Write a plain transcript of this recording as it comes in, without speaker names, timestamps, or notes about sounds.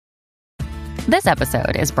This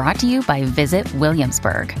episode is brought to you by Visit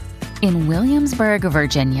Williamsburg. In Williamsburg,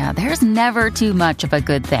 Virginia, there's never too much of a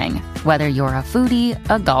good thing. Whether you're a foodie,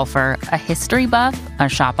 a golfer, a history buff, a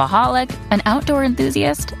shopaholic, an outdoor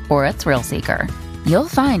enthusiast, or a thrill seeker, you'll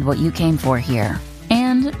find what you came for here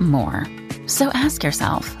and more. So ask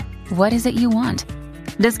yourself, what is it you want?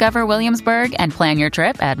 Discover Williamsburg and plan your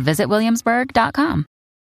trip at visitwilliamsburg.com.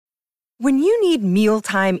 When you need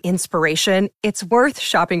mealtime inspiration, it's worth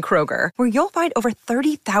shopping Kroger, where you'll find over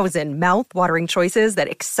 30,000 mouth-watering choices that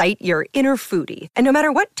excite your inner foodie. And no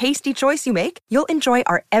matter what tasty choice you make, you'll enjoy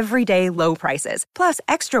our everyday low prices, plus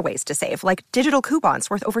extra ways to save, like digital coupons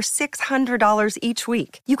worth over $600 each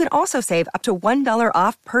week. You can also save up to $1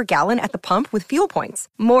 off per gallon at the pump with fuel points.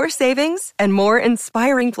 More savings and more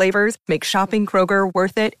inspiring flavors make shopping Kroger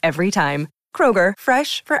worth it every time. Kroger,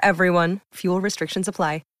 fresh for everyone. Fuel restrictions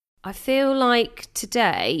apply. I feel like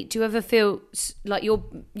today, do you ever feel like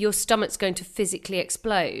your stomach's going to physically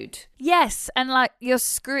explode? Yes, and like your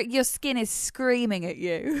skin is screaming at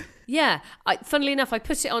you. Yeah. Funnily enough, I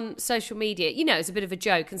put it on social media. You know, it's a bit of a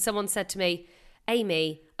joke. And someone said to me,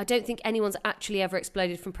 Amy, I don't think anyone's actually ever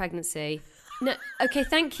exploded from pregnancy. No, okay,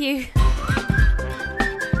 thank you.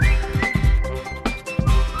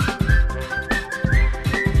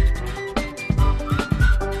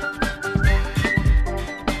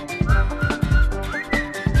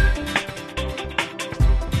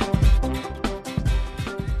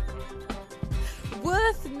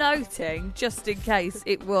 Noting, just in case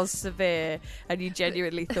it was severe and you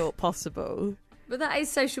genuinely thought possible. But that is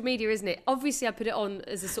social media, isn't it? Obviously, I put it on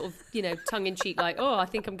as a sort of, tongue-in-cheek, like, oh, I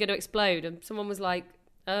think I'm going to explode. And someone was like,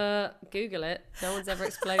 Google it. No one's ever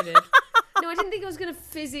exploded. No, I didn't think I was going to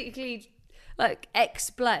physically,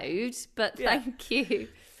 explode. But thank you.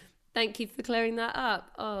 Thank you for clearing that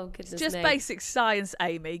up. Oh, goodness me. It's just basic science,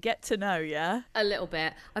 Amy. Get to know, yeah? A little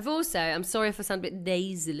bit. I'm sorry if I sound a bit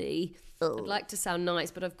nasally. I'd like to sound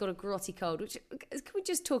nice, but I've got a grotty cold. Can we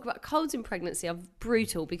just talk about colds in pregnancy? Are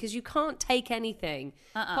brutal because you can't take anything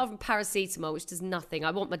apart from paracetamol, which does nothing.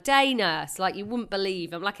 I want my day nurse, like you wouldn't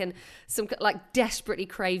believe. I'm desperately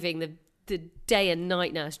craving the day and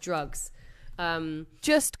night nurse drugs.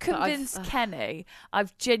 Just convince Kenny.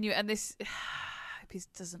 I've genuinely, and this, I hope he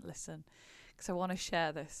doesn't listen because I want to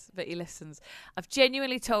share this, but he listens. I've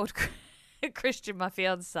genuinely told Christian, my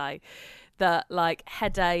fiance, that like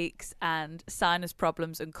headaches and sinus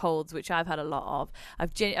problems and colds, which I've had a lot of,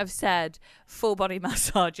 I've said full body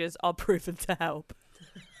massages are proven to help.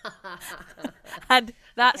 And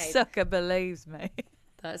that sucker believes me.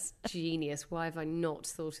 That's genius. Why have I not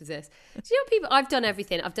thought of this? Do you know, I've done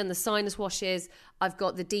everything. I've done the sinus washes. I've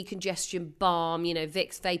got the decongestion balm,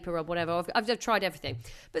 Vicks Vapor Rub, whatever. I've tried everything.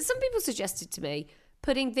 But some people suggested to me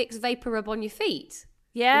putting Vicks Vapor Rub on your feet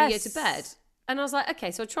when you go to bed. And I was like,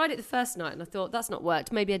 okay, so I tried it the first night and I thought, that's not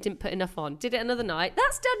worked. Maybe I didn't put enough on. Did it another night.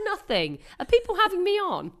 That's done nothing. Are people having me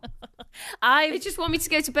on? They just want me to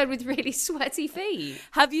go to bed with really sweaty feet.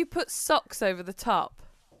 Have you put socks over the top?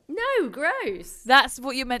 No, gross. That's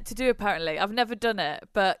what you're meant to do, apparently. I've never done it,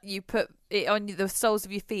 but you put it on the soles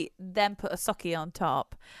of your feet, then put a socky on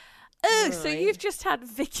top. Oh, right. So you've just had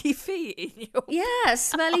Vicky feet in your... Yeah,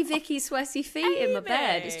 smelly Vicky sweaty feet in my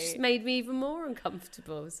bed. It's just made me even more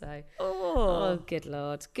uncomfortable. So, oh good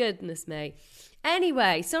Lord. Goodness me.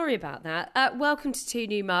 Anyway, sorry about that. Welcome to Two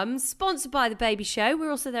New Mums, sponsored by The Baby Show. We're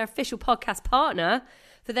also their official podcast partner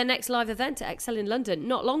for their next live event at Excel in London.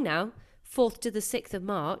 Not long now, 4th to the 6th of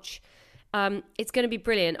March. It's going to be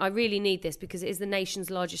brilliant. I really need this because it is the nation's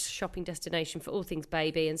largest shopping destination for all things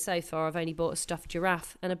baby. And so far, I've only bought a stuffed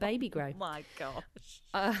giraffe and a baby grow. Oh my gosh.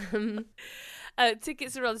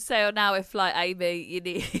 Tickets are on sale now if, like Amy, you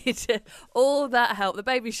need all that help.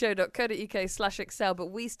 thebabyshow.co.uk/excel. But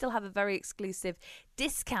we still have a very exclusive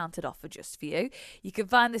discounted offer just for you. You can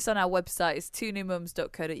find this on our website. It's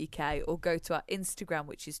twonewmums.co.uk, or go to our Instagram,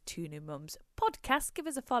 which is Two New Mums Podcast. Give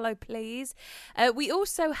us a follow, please. We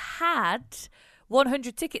also had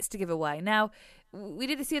 100 tickets to give away. Now, we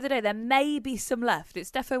did this the other day. There may be some left.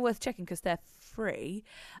 It's definitely worth checking because they're free.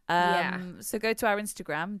 So go to our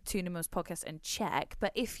Instagram, Two New Mums Podcast, and check.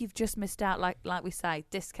 But if you've just missed out, like we say,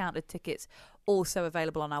 discounted tickets also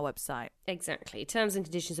available on our website. Exactly. Terms and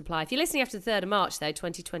conditions apply. If you're listening after the 3rd of March, though,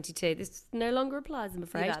 2022, this no longer applies, I'm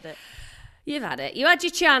afraid. You've had it. You had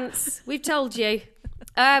your chance. We've told you.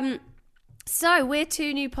 So we're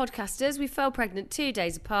two new podcasters. We fell pregnant 2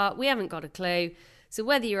 days apart. We haven't got a clue. So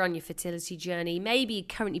whether you're on your fertility journey, maybe you're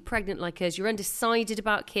currently pregnant like us, you're undecided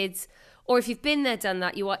about kids, or if you've been there, done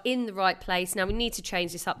that, you are in the right place. Now, we need to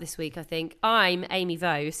change this up this week, I think. I'm Amy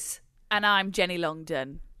Vose. And I'm Jenny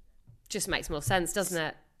Longdon. Just makes more sense, doesn't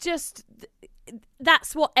it? Just,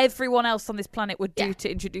 that's what everyone else on this planet would do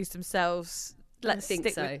to introduce themselves. Let's think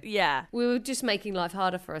so. Yeah. We were just making life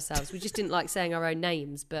harder for ourselves. We just didn't like saying our own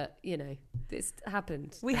names, but, this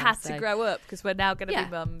happened. We had to grow up because we're now going to be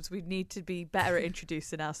mums. We need to be better at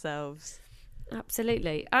introducing ourselves.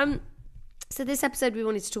 Absolutely. So this episode we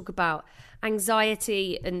wanted to talk about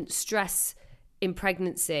anxiety and stress in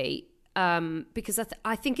pregnancy because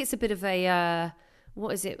I think it's a bit of a,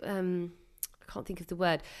 what is it? I can't think of the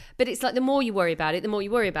word, but it's like the more you worry about it, the more you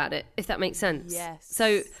worry about it, if that makes sense. Yes.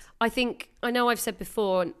 So I know I've said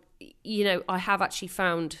before, I have actually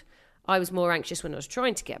found I was more anxious when I was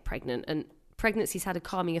trying to get pregnant, and pregnancy's had a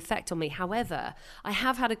calming effect on me. However, I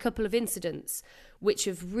have had a couple of incidents which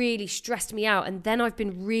have really stressed me out, and then I've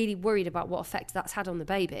been really worried about what effect that's had on the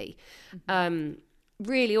baby.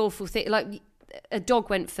 Really awful thing. Like, a dog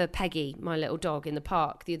went for Peggy, my little dog, in the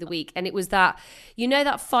park the other week, and it was that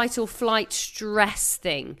fight or flight stress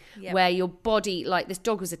thing where your body, like, this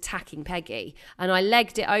dog was attacking Peggy, and I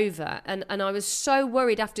legged it over, and I was so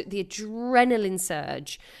worried after the adrenaline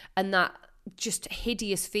surge and that just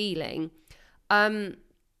hideous feeling.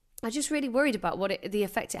 I just really worried about the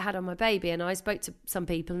effect it had on my baby, and I spoke to some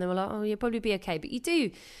people and they were like, oh, you'll probably be okay, but you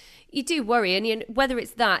do worry, and whether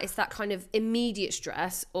it's that kind of immediate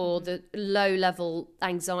stress or the low level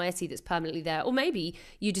anxiety that's permanently there, or maybe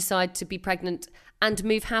you decide to be pregnant and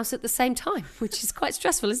move house at the same time, which is quite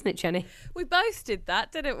stressful, isn't it, Jenny? We both did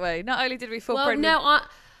that, didn't we? Not only did we fall pregnant. No,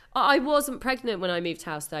 I wasn't pregnant when I moved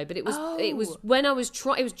house though, but it was when I was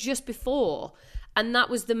it was just before, and that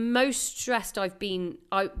was the most stressed I've been.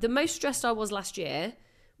 The most stressed I was last year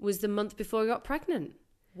was the month before I got pregnant.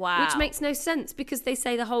 Wow. Which makes no sense because they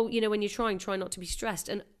say the whole, when you're try not to be stressed.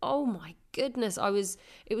 And oh my goodness,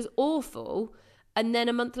 it was awful. And then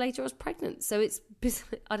a month later I was pregnant. So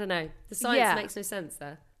I don't know. The science makes no sense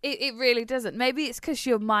there. It really doesn't. Maybe it's because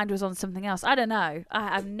your mind was on something else. I don't know. I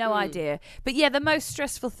have no idea. But yeah, the most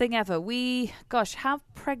stressful thing ever. How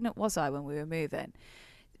pregnant was I when we were moving?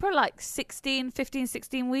 Probably like 15,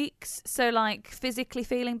 16 weeks. So like physically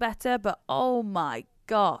feeling better. But oh my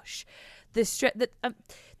gosh.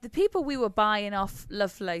 The people we were buying off,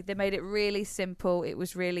 lovely. They made it really simple. It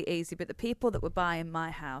was really easy. But the people that were buying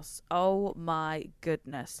my house, oh my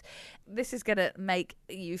goodness. This is going to make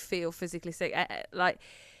you feel physically sick. Like,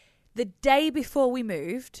 the day before we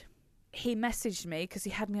moved, he messaged me because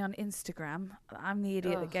he had me on Instagram. I'm the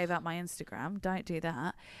idiot that gave out my Instagram. Don't do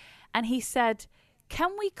that. And he said,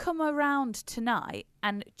 can we come around tonight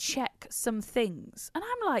and check some things? And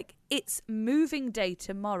I'm like, it's moving day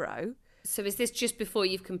tomorrow. So is this just before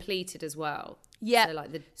you've completed as well? Yeah.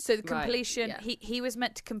 So the completion, right, yeah. he was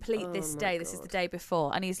meant to complete this day. God. This is the day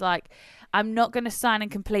before. And he's like, I'm not going to sign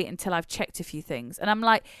and complete until I've checked a few things. And I'm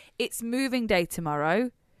like, it's moving day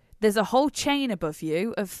tomorrow. There's a whole chain above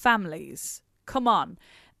you of families. Come on.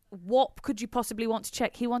 What could you possibly want to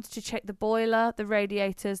check? He wanted to check the boiler, the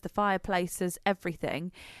radiators, the fireplaces,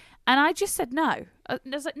 everything. And I just said no. I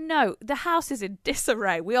was like, no, the house is in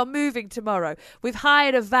disarray. We are moving tomorrow. We've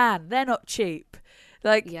hired a van. They're not cheap.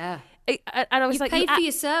 Like, yeah. And I was You've like, paid for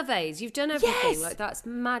your surveys. You've done everything. Yes. Like, that's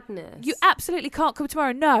madness. You absolutely can't come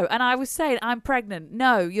tomorrow. No. And I was saying, I'm pregnant.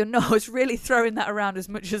 No, you're not. I was really throwing that around as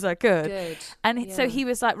much as I could. Good. And so he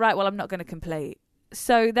was like, right, well, I'm not going to complete.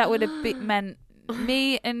 So that would have meant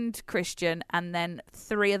me and Christian and then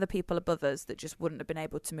 3 other people above us that just wouldn't have been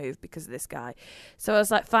able to move because of this guy. So I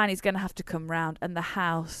was like, fine, he's going to have to come round. And the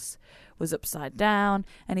house was upside down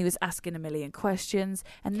and he was asking a million questions.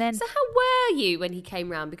 And then, so how were you when he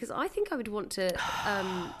came round? Because I think I would want to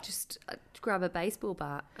just grab a baseball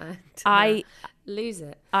bat and lose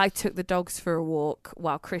it. I took the dogs for a walk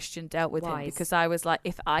while Christian dealt with him because I was like,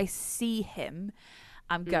 if I see him,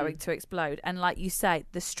 I'm going to explode. And like you say,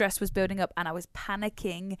 the stress was building up and I was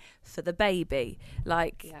panicking for the baby.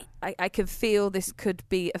 Like, I can feel this could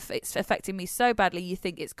be it's affecting me so badly. You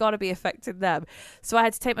think it's got to be affecting them. So I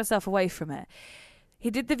had to take myself away from it.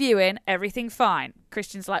 He did the viewing, everything fine.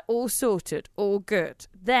 Christian's like, all sorted, all good.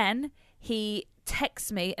 Then he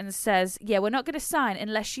texts me and says, yeah, we're not going to sign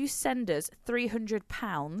unless you send us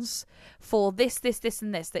 £300 for this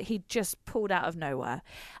and this that he just pulled out of nowhere.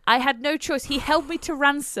 I had no choice. He held me to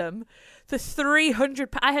ransom for £300.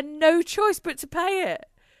 I had no choice but to pay it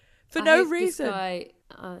for no reason. This guy,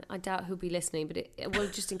 I doubt he'll be listening,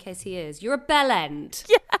 but just in case he is, you're a bellend.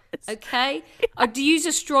 Yes. Okay? I'd use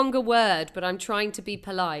a stronger word, but I'm trying to be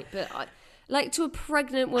polite. But Like, to a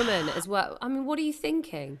pregnant woman as well. I mean, what are you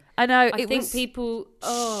thinking? I know. I think people...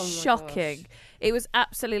 Oh, shocking. My gosh. It was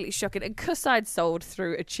absolutely shocking. And because I'd sold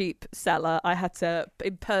through a cheap seller, I had to,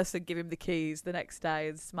 in person, give him the keys the next day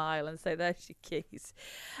and smile and say, there's your keys.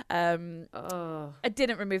 I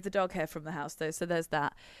didn't remove the dog hair from the house, though, so there's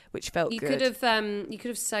that, which felt good. You could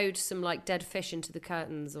have sewed some, like, dead fish into the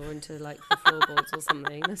curtains or into, like, the floorboards or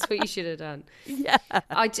something. That's what you should have done. Yeah.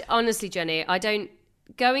 Honestly, Jenny, I don't...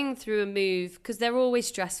 Going through a move, because they're always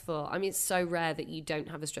stressful. I mean, it's so rare that you don't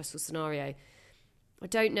have a stressful scenario. I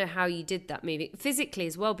don't know how you did that movie physically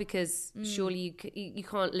as well, because surely you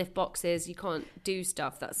can't lift boxes, you can't do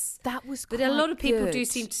stuff. That was quite good. But a lot of people do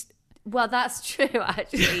seem to. Well, that's true.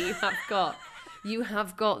 Actually, you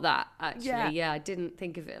have got that. Actually, yeah, I didn't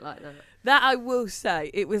think of it like that. That I will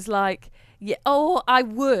say, it was like, yeah. Oh, I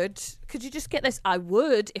would. Could you just get this? I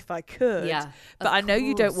would if I could. Yeah, but I know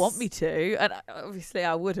you don't want me to, and obviously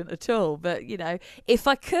I wouldn't at all. But if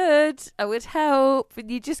I could, I would help.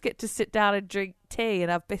 And you just get to sit down and drink tea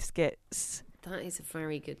and have biscuits. That is a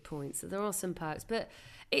very good point. So there are some perks, but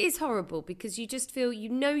it is horrible because you just feel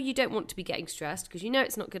you don't want to be getting stressed because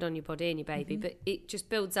it's not good on your body and your baby, but it just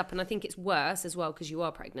builds up, and I think it's worse as well because you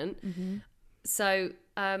are pregnant. Mm-hmm. So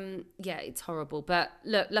it's horrible. But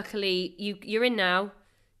look, luckily you're in now.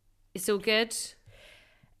 It's all good.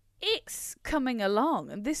 It's coming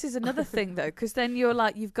along. And this is another thing, though, because then you're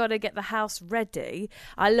like, you've got to get the house ready.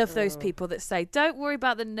 I love those people that say, don't worry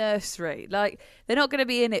about the nursery. Like, they're not going to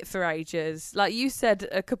be in it for ages. Like you said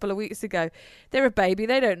a couple of weeks ago, they're a baby.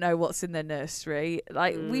 They don't know what's in their nursery.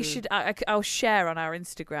 Like, we should, I'll share on our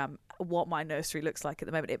Instagram what my nursery looks like at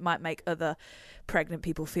the moment. It might make other pregnant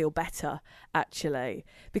people feel better, actually,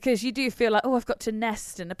 because you do feel like, oh, I've got to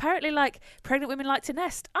nest, and apparently, like, pregnant women like to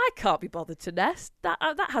nest. I can't be bothered to nest. That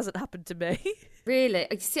hasn't happened to me. Really?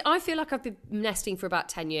 See, I feel like I've been nesting for about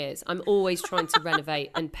 10 years. I'm always trying to renovate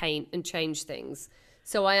and paint and change things,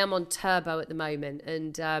 so I am on turbo at the moment.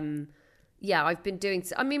 And I've been doing,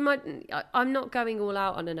 I mean, I'm not going all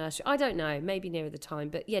out on a nursery. I don't know, maybe nearer the time,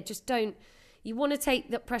 but yeah, just don't. You want to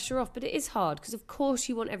take that pressure off, but it is hard because, of course,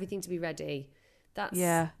 you want everything to be ready. That's,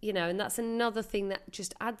 and that's another thing that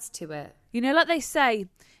just adds to it. Like they say,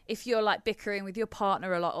 if you're like bickering with your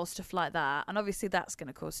partner a lot or stuff like that, and obviously that's going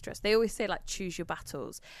to cause stress. They always say, like, choose your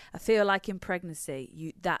battles. I feel like in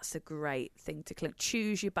pregnancy, that's a great thing to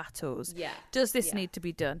choose your battles. Yeah. Does this need to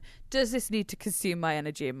be done? Does this need to consume my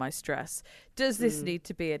energy and my stress? Does this need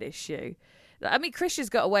to be an issue? I mean, Christian's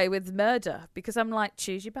got away with murder because I'm like,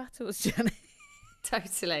 choose your battles, Jenny.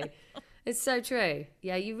 Totally. It's so true.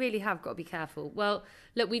 Yeah, you really have got to be careful. Well,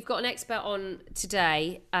 look, we've got an expert on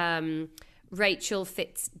today, Rachel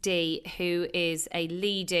Fitz D, who is a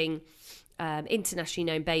leading internationally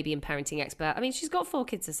known baby and parenting expert. I mean, she's got 4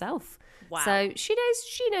 kids herself. Wow. So she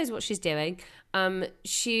knows what she's doing.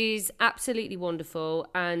 She's absolutely wonderful.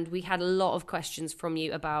 And we had a lot of questions from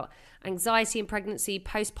you about anxiety in pregnancy,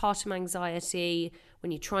 postpartum anxiety,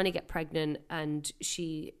 when you're trying to get pregnant, and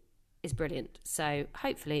she is brilliant. So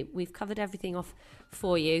hopefully we've covered everything off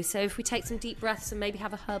for you. So if we take some deep breaths and maybe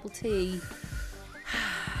have a herbal tea.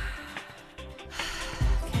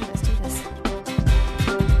 Okay, let's do this.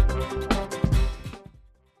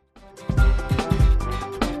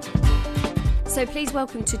 So please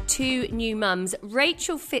welcome to 2 new mums,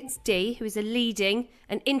 Rachel Fitz D, who is a leading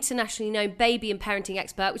and internationally known baby and parenting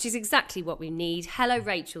expert, which is exactly what we need. Hello,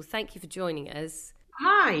 Rachel. Thank you for joining us.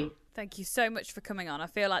 Hi. Thank you so much for coming on. I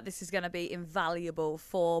feel like this is going to be invaluable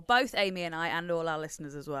for both Amy and I and all our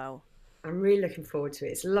listeners as well. I'm really looking forward to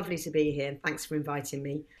it. It's lovely to be here. Thanks for inviting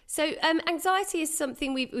me. So anxiety is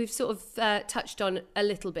something we've sort of touched on a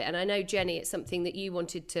little bit. And I know, Jenny, it's something that you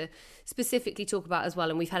wanted to specifically talk about as well.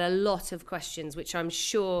 And we've had a lot of questions, which I'm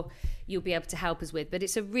sure you'll be able to help us with. But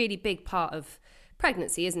it's a really big part of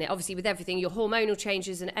pregnancy, isn't it? Obviously, with everything, your hormonal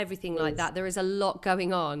changes and everything like that, there is a lot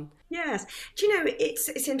going on. Yes. Do you know,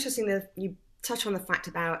 it's interesting that you touch on the fact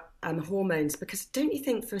about hormones, because don't you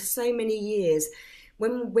think for so many years,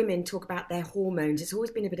 when women talk about their hormones, it's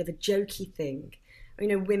always been a bit of a jokey thing.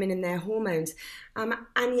 Women and their hormones. And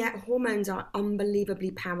yet hormones are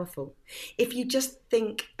unbelievably powerful. If you just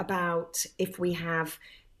think about if we have,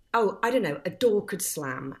 a door could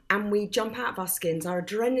slam and we jump out of our skins, our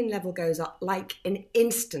adrenaline level goes up like an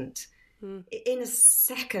instant. In a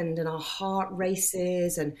second, and our heart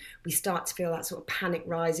races and we start to feel that sort of panic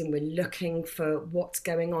rising. We're looking for what's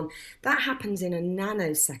going on. That happens in a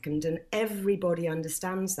nanosecond, and everybody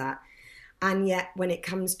understands that. And yet when it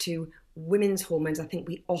comes to women's hormones, I think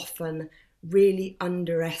we often really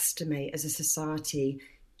underestimate as a society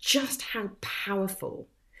just how powerful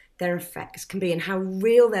their effects can be and how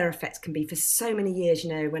real their effects can be. For so many years,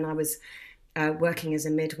 when I was working as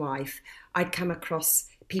a midwife, I'd come across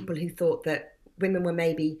people who thought that women were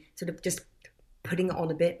maybe sort of just putting it on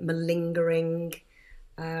a bit, malingering,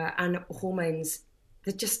 and hormones,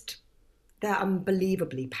 they're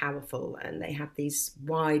unbelievably powerful, and they have these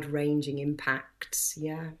wide-ranging impacts.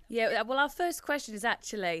 Yeah. Well, our first question is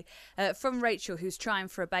actually from Rachel, who's trying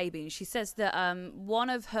for a baby, and she says that one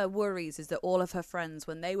of her worries is that all of her friends,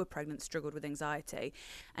 when they were pregnant, struggled with anxiety,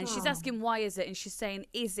 and she's asking why is it, and she's saying,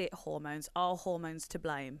 is it hormones? Are hormones to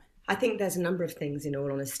blame? I think there's a number of things, in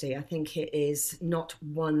all honesty. I think it is not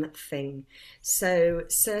one thing. So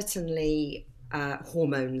certainly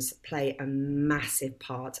hormones play a massive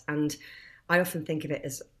part, and I often think of it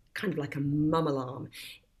as kind of like a mum alarm.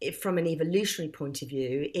 From an evolutionary point of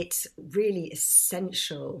view, it's really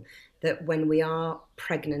essential that when we are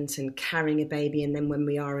pregnant and carrying a baby, and then when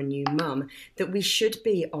we are a new mum, that we should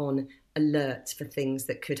be on alert for things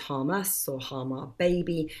that could harm us or harm our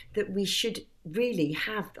baby, that we should really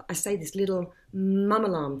have, I say, this little mum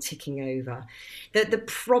alarm ticking over. The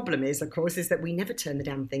problem is, of course, is that we never turn the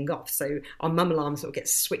damn thing off. So our mum alarm sort of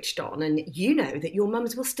gets switched on, and you know that your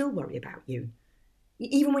mums will still worry about you.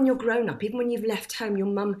 Even when you're grown up, even when you've left home, your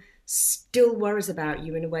mum still worries about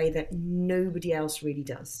you in a way that nobody else really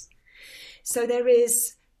does. So there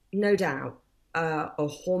is no doubt a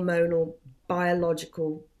hormonal,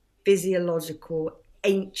 biological, physiological,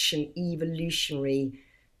 ancient, evolutionary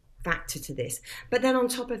factor to this. But then on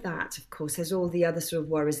top of that, of course, there's all the other sort of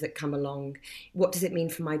worries that come along. What does it mean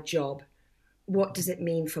for my job? What does it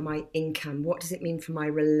mean for my income? What does it mean for my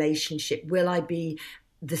relationship? Will I be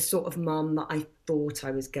the sort of mum that I thought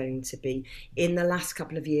I was going to be? In the last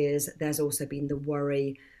couple of years, there's also been the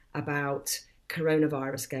worry about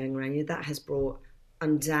coronavirus going around. That has brought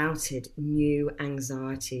undoubted new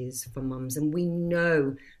anxieties for mums, and we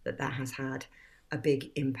know that has had a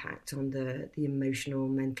big impact on the emotional,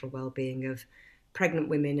 mental well-being of pregnant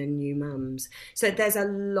women and new mums. So there's a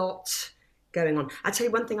lot going on. I'll tell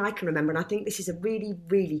you one thing I can remember, and I think this is a really,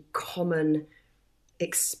 really common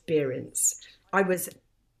experience. I was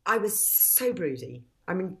so broody.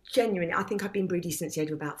 I mean, genuinely, I think I've been broody since the age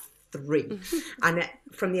of about 3. And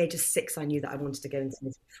from the age of 6, I knew that I wanted to go into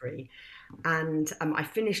midwifery. And I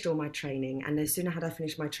finished all my training. And no sooner had I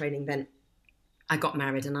finished my training, then I got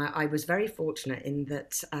married. And I was very fortunate in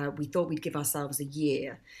that we thought we'd give ourselves a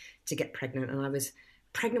year to get pregnant. And I was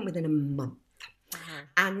pregnant within a month. Uh-huh.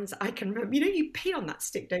 And I can remember, you pee on that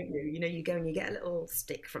stick, don't you? You go and you get a little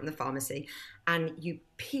stick from the pharmacy and you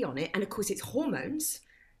pee on it. And of course, it's hormones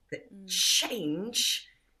that change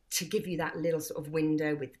to give you that little sort of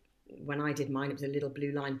window. When I did mine, it was a little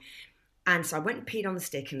blue line. And so I went and peed on the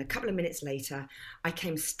stick, and a couple of minutes later, I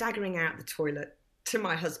came staggering out the toilet to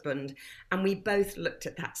my husband, and we both looked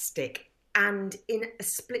at that stick. And in a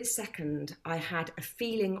split second, I had a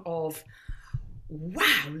feeling of,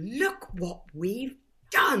 wow, look what we've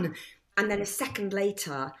done. And then a second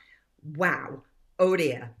later, wow, oh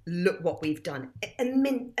dear, look what we've done. And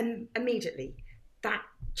immediately, that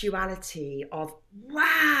duality of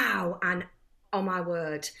wow and oh my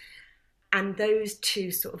word. And those two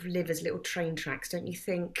sort of live as little train tracks, don't you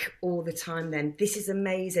think, all the time then? This is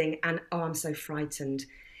amazing, and oh, I'm so frightened.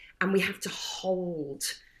 And we have to hold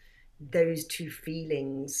those two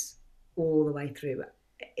feelings all the way through.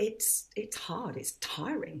 It's hard, it's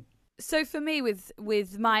tiring. So for me,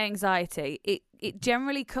 with my anxiety, it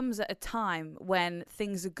generally comes at a time when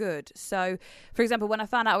things are good. So, for example, when I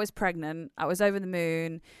found out I was pregnant, I was over the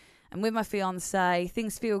moon, and with my fiance,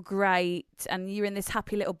 things feel great, and you're in this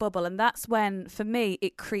happy little bubble. And that's when, for me,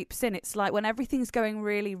 it creeps in. It's like when everything's going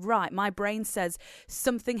really right, my brain says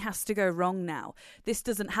something has to go wrong now. This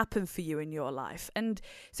doesn't happen for you in your life. And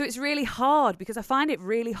so it's really hard, because I find it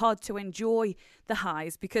really hard to enjoy the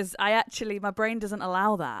highs, because my brain doesn't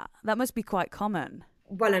allow that. That must be quite common.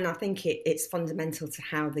 Well, and I think it's fundamental to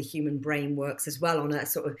how the human brain works as well, on a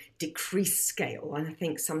sort of decreased scale. And I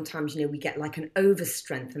think sometimes, we get like an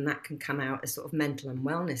overstrength, and that can come out as sort of mental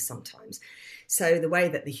unwellness sometimes. So the way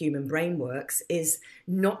that the human brain works is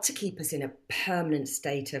not to keep us in a permanent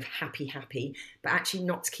state of happy, but actually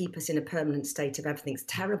not to keep us in a permanent state of everything's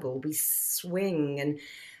terrible. We swing, and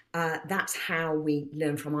that's how we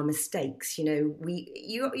learn from our mistakes. You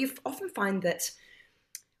often find that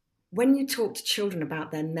when you talk to children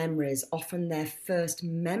about their memories, often their first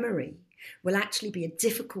memory will actually be a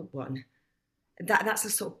difficult one. That's a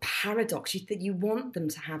sort of paradox. You want them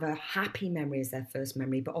to have a happy memory as their first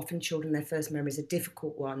memory, but often children, their first memory is a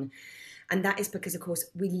difficult one. And that is because, of course,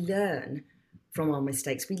 we learn from our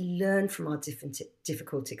mistakes. We learn from our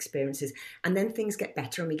difficult experiences. And then things get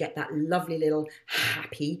better, and we get that lovely little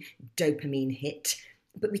happy dopamine hit.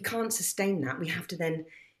 But we can't sustain that. We have to then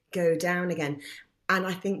go down again. And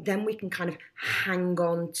I think then we can kind of hang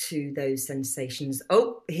on to those sensations.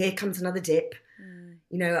 Oh, here comes another dip.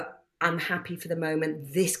 You know, I'm happy for the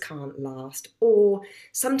moment. This can't last. Or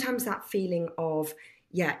sometimes that feeling of,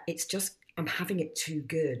 yeah, it's just, I'm having it too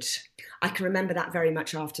good. I can remember that very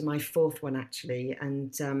much after my fourth one, actually.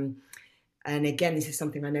 And again, this is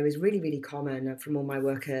something I know is really, really common from all my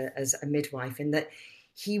work as a midwife, in that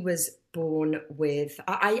he was born with,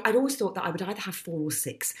 I'd always thought that I would either have 4 or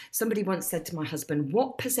 6. Somebody once said to my husband,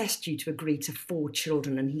 what possessed you to agree to 4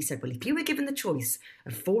 children? And he said, well, if you were given the choice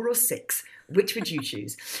of 4 or 6, which would you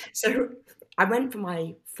choose? So I went for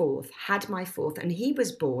my 4th, had my 4th, and he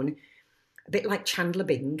was born a bit like Chandler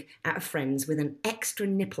Bing out of Friends, with an extra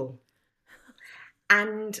nipple.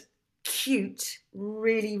 And cute,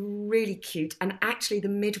 really, really cute. And actually the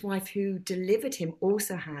midwife who delivered him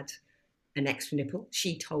also had an extra nipple,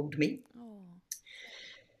 she told me.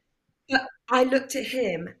 But I looked at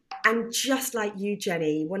him, and just like you,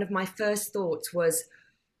 Jenny, one of my first thoughts was,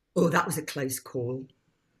 oh, that was a close call.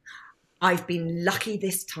 I've been lucky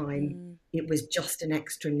this time. It was just an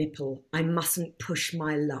extra nipple. I mustn't push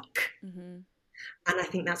my luck. And I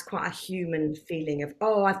think that's quite a human feeling of,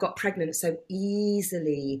 oh, I've got pregnant so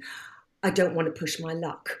easily. I don't want to push my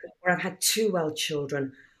luck. Or I've had 2 well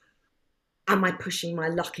children. Am I pushing my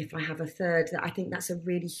luck if I have a third? I think that's a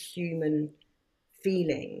really human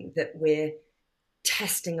feeling, that we're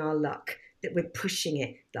testing our luck, that we're pushing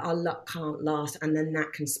it, that our luck can't last, and then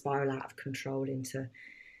that can spiral out of control into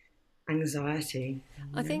anxiety.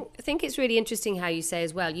 I think it's really interesting how you say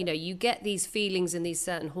as well, you know, you get these feelings and these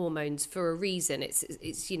certain hormones for a reason.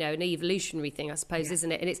 It's you know, an evolutionary thing, I suppose,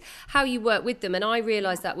 isn't it? And it's how you work with them. And I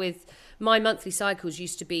realised that with my monthly cycles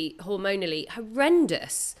used to be hormonally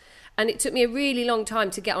horrendous. And it took me a really long time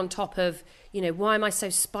to get on top of, you know, why am I so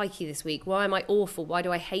spiky this week? Why am I awful? Why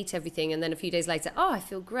do I hate everything? And then a few days later, oh, I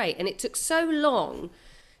feel great. And it took so long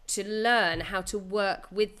to learn how to work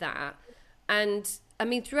with that. And I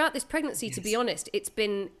mean, throughout this pregnancy, to be honest, it's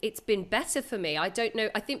been better for me. I don't know.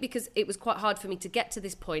 I think because it was quite hard for me to get to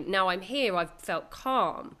this point. Now I'm here, I've felt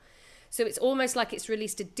calm. So it's almost like it's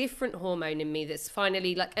released a different hormone in me that's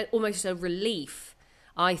finally like almost a relief,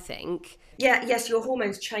 I think. Yeah, yes, your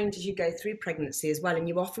hormones change as you go through pregnancy as well. And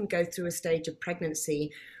you often go through a stage of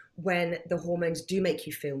pregnancy when the hormones do make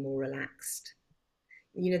you feel more relaxed.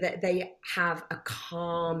 You know, that they have a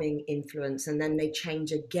calming influence, and then they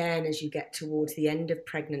change again as you get towards the end of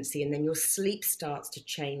pregnancy. And then your sleep starts to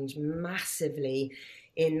change massively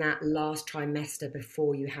in that last trimester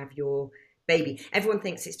before you have your baby. Everyone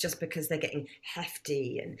thinks it's just because they're getting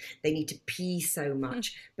hefty and they need to pee so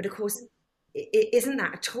much. But of course, it isn't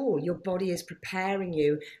that at all. Your body is preparing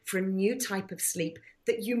you for a new type of sleep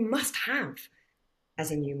that you must have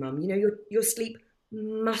as a new mum. You know, your sleep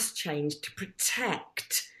must change to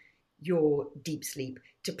protect your deep sleep,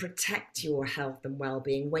 to protect your health and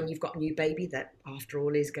well-being when you've got a new baby that, after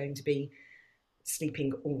all, is going to be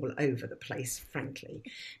sleeping all over the place, frankly.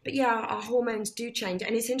 But yeah, our hormones do change.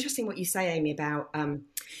 And it's interesting what you say, Amy, about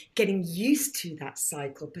getting used to that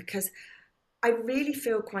cycle, because I really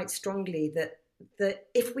feel quite strongly that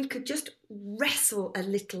if we could just wrestle a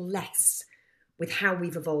little less with how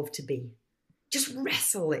we've evolved to be, just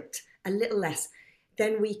wrestle it a little less,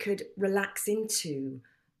 then we could relax into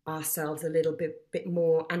ourselves a little bit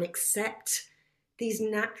more and accept these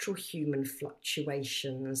natural human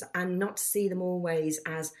fluctuations and not see them always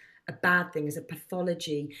as a bad thing, as a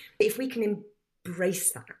pathology. If we can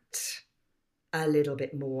embrace that a little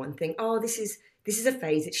bit more and think, oh, this is a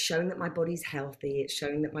phase. It's showing that my body's healthy. It's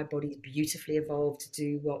showing that my body's beautifully evolved to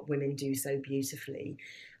do what women do so beautifully.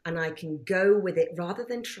 And I can go with it rather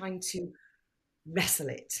than trying to wrestle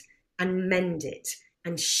it and mend it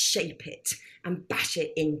and shape it and bash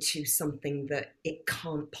it into something that it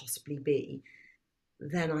can't possibly be.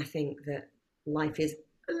 Then I think that life is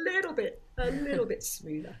a little bit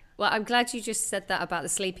smoother. Well, I'm glad you just said that about the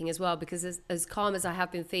sleeping as well, because as calm as I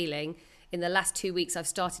have been feeling, in the last 2 weeks, I've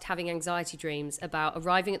started having anxiety dreams about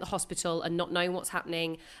arriving at the hospital and not knowing what's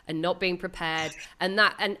happening and not being prepared.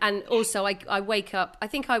 And also I wake up, I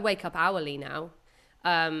think I wake up hourly now.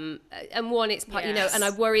 And one, it's part, you know, and I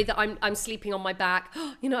worry that I'm sleeping on my back.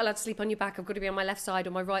 You're not allowed to sleep on your back. I've got to be on my left side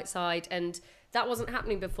or my right side. And that wasn't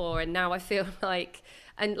happening before. And now I feel like,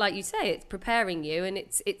 and like you say, it's preparing you, and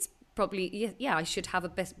it's probably, I should have a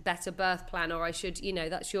better birth plan, or I should, you know,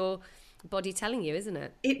 that's your body telling you, isn't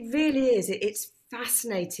it? It really is. It's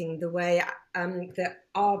fascinating the way that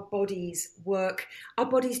our bodies work. Our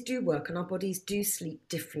bodies do work, and our bodies do sleep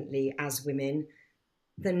differently as women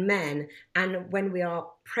than men. And when we are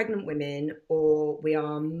pregnant women or we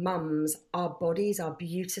are mums, our bodies are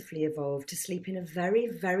beautifully evolved to sleep in a very,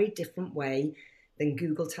 very different way than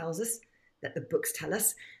Google tells us, that the books tell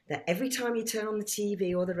us, that every time you turn on the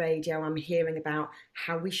TV or the radio, I'm hearing about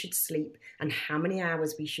how we should sleep and how many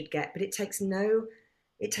hours we should get. But it takes no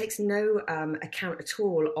account at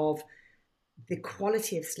all of the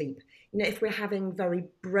quality of sleep. You know, if we're having very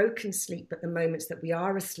broken sleep, but the moments that we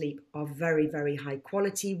are asleep are very, very high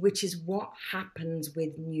quality, which is what happens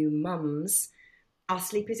with new mums. Our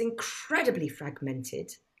sleep is incredibly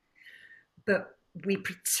fragmented, but we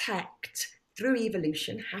protect through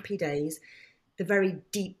evolution, happy days, the very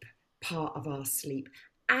deep part of our sleep.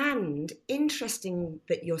 And interesting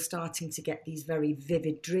that you're starting to get these very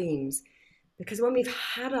vivid dreams, because when we've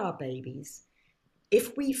had our babies,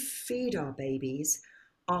 if we feed our babies,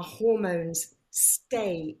 our hormones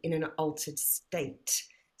stay in an altered state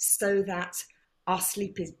so that our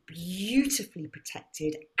sleep is beautifully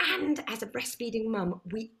protected. And as a breastfeeding mum,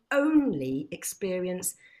 we only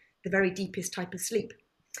experience the very deepest type of sleep.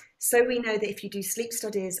 So we know that if you do sleep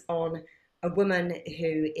studies on a woman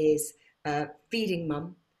who is a feeding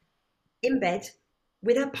mum in bed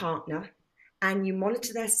with her partner and you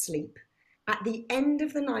monitor their sleep, at the end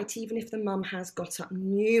of the night, even if the mum has got up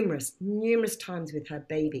numerous times with her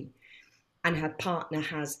baby and her partner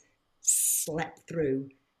has slept through,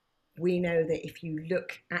 we know that if you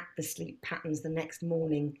look at the sleep patterns the next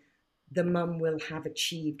morning, the mum will have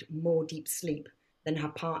achieved more deep sleep than her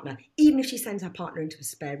partner, even if she sends her partner into a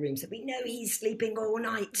spare room. So we know he's sleeping all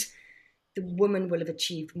night. The woman will have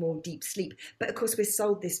achieved more deep sleep. But of course, we're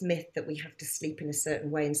sold this myth that we have to sleep in a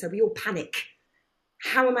certain way. And so we all panic.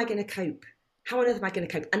 How am I going to cope? How on earth am I going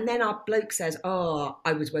to cope? And then our bloke says, oh,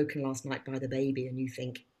 I was woken last night by the baby. And you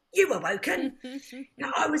think, you were woken?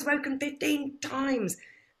 No, I was woken 15 times.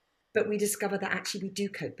 But we discover that actually we do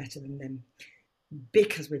cope better than them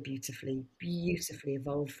because we're beautifully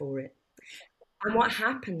evolved for it. And what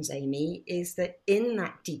happens, Amy, is that in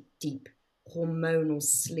that deep hormonal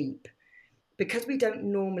sleep, because we don't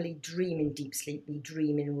normally dream in deep sleep, we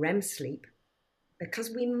dream in REM sleep, because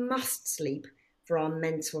we must sleep for our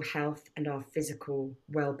mental health and our physical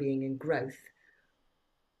well-being and growth,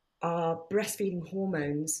 our breastfeeding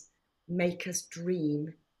hormones make us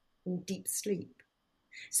dream in deep sleep.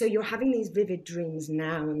 So you're having these vivid dreams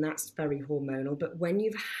now, and that's very hormonal. But when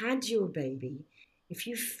you've had your baby, if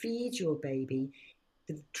you feed your baby,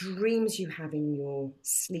 the dreams you have in your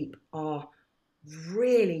sleep are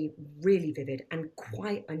really, really vivid and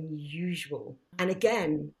quite unusual. And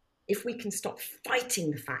again, if we can stop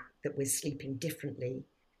fighting the fact that we're sleeping differently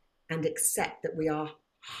and accept that we are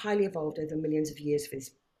highly evolved over millions of years for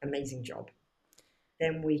this amazing job,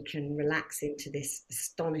 then we can relax into this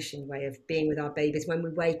astonishing way of being with our babies. When we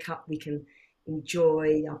wake up, we can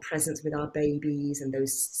enjoy our presence with our babies and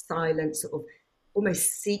those silent sort of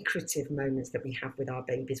almost secretive moments that we have with our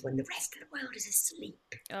babies when the rest of the world is asleep.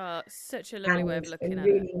 Oh, such a lovely way of looking at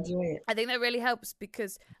really it. Enjoy it. I think that really helps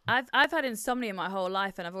because I've had insomnia my whole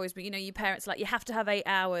life, and I've always been, your parents like, you have to have 8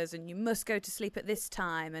 hours and you must go to sleep at this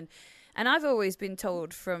time, and I've always been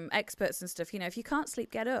told from experts and stuff, if you can't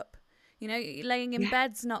sleep, get up. Laying in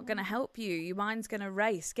bed's not going to help you. Your mind's going to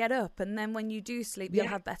race. Get up. And then when you do sleep, you'll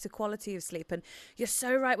have better quality of sleep. And you're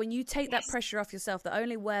so right. When you take that pressure off yourself that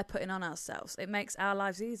only we're putting on ourselves, it makes our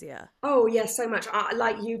lives easier. Oh, yes, so much.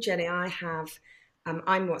 Like you, Jenny, I have,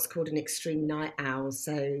 I'm what's called an extreme night owl.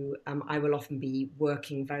 So I will often be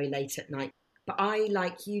working very late at night. But I,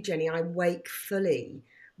 like you, Jenny, I wake fully,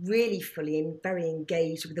 really fully and very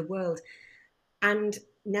engaged with the world. And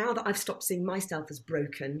now that I've stopped seeing myself as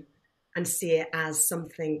broken and see it as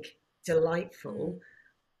something delightful,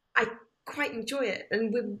 I quite enjoy it.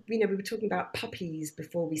 And we were talking about puppies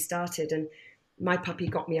before we started, and my puppy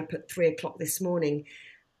got me up at 3:00 this morning,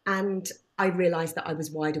 and I realised that I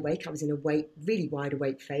was wide awake. I was in a really wide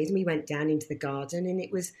awake phase, and we went down into the garden, and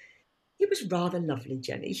it was rather lovely,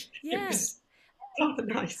 Jenny. Yeah. It was rather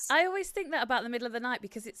nice. I always think that about the middle of the night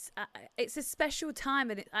because it's a special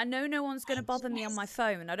time, and I know no one's going to bother me on my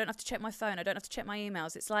phone. I don't have to check my phone. I don't have to check my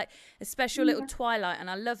emails. It's like a special little twilight, and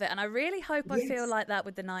I love it. And I really hope I feel like that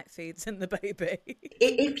with the night feeds and the baby.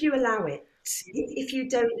 If you allow it, if you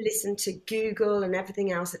don't listen to Google and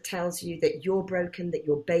everything else that tells you that you're broken, that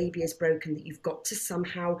your baby is broken, that you've got to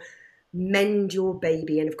somehow mend your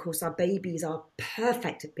baby. And of course, our babies are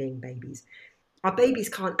perfect at being babies. Our babies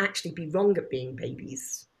can't actually be wrong at being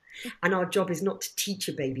babies. And our job is not to teach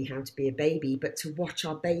a baby how to be a baby, but to watch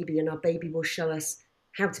our baby, and our baby will show us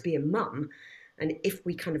how to be a mum. And if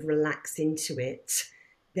we kind of relax into it,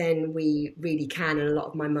 then we really can. And a lot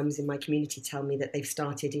of my mums in my community tell me that they've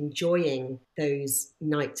started enjoying those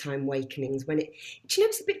nighttime wakenings when do you know,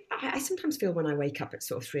 it's a bit, I sometimes feel when I wake up at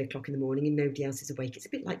sort of 3 o'clock in the morning and nobody else is awake, it's a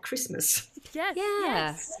bit like Christmas.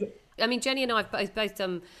 Yes. I mean, Jenny and I have both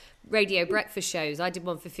done radio breakfast shows. I did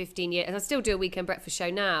one for 15 years and I still do a weekend breakfast show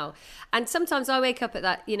now. And sometimes I wake up at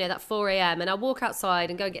that 4 a.m. and I walk outside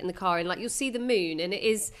and go and get in the car and like you'll see the moon and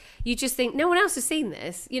you just think no one else has seen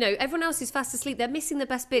this. You know, everyone else is fast asleep. They're missing the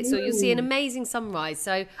best bits or you'll see an amazing sunrise.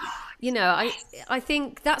 So, you know, I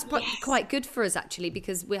think that's quite good for us actually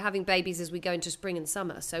because we're having babies as we go into spring and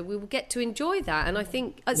summer. So we will get to enjoy that. And I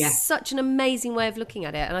think it's such an amazing way of looking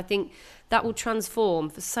at it. And I think that will transform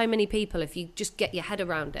for so many people if you just get your head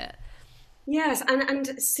around it. Yes, and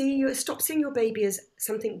stop seeing your baby as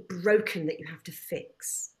something broken that you have to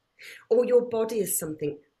fix, or your body as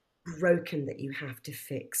something broken that you have to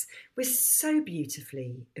fix. We're so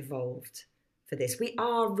beautifully evolved for this. We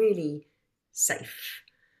are really safe,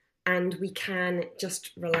 and we can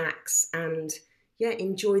just relax and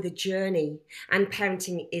enjoy the journey. And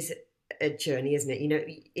parenting is a journey, isn't it? You know,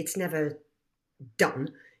 it's never done.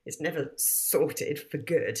 It's never sorted for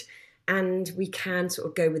good. And we can sort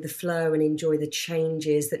of go with the flow and enjoy the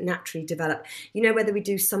changes that naturally develop. You know, whether we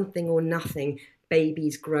do something or nothing,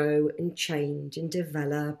 babies grow and change and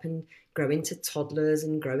develop and grow into toddlers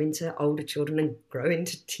and grow into older children and grow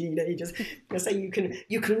into teenagers. So you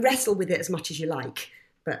can wrestle with it as much as you like,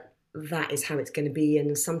 but that is how it's going to be.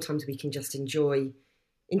 And sometimes we can just enjoy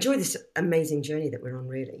this amazing journey that we're on,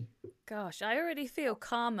 really. Gosh, I already feel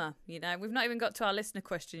calmer, you know. We've not even got to our listener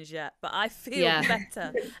questions yet, but I feel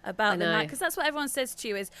better about the night. Because that's what everyone says to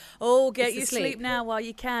you is, get your sleep now while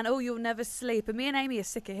you can. Oh, you'll never sleep. And me and Amy are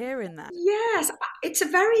sick of hearing that. Yes, it's a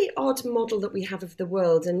very odd model that we have of the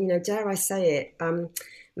world. And, you know, dare I say it,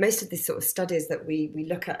 most of the sort of studies that we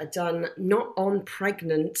look at are done not on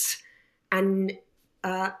pregnant women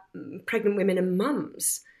and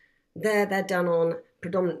mums. They're done on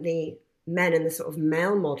predominantly men and the sort of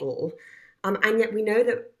male model, and yet we know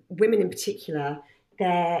that women in particular,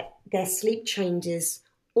 their sleep changes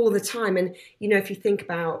all the time. And you know, if you think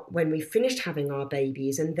about when we finished having our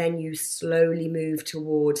babies and then you slowly move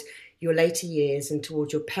towards your later years and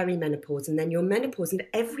towards your perimenopause and then your menopause, and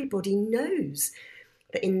everybody knows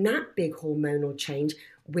that in that big hormonal change,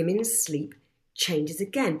 women's sleep changes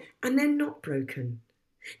again, and they're not broken.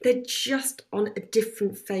 They're just on a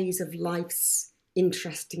different phase of life's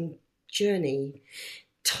interesting journey.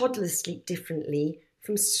 Toddlers sleep differently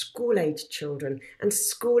from school-age children, and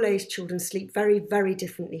school-age children sleep very, very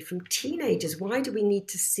differently from teenagers. Why do we need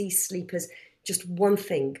to see sleep as just one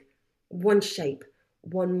thing, one shape,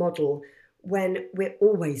 one model, when we're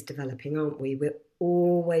always developing, aren't we? We're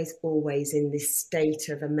always in this state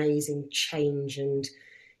of amazing change and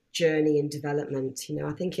journey and development. You know,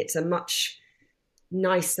 I think it's a much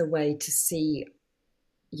nicer way to see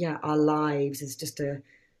our lives as just a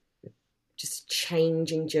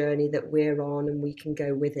changing journey that we're on, and we can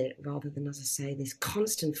go with it, rather than, as I say, this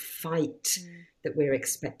constant fight that we're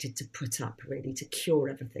expected to put up, really, to cure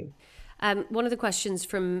everything. One of the questions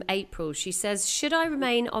from April, she says, should I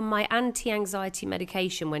remain on my anti-anxiety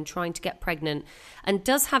medication when trying to get pregnant? And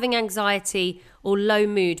does having anxiety or low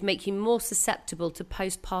mood make you more susceptible to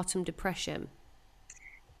postpartum depression?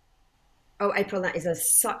 Oh, April, that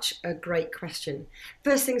is such a great question.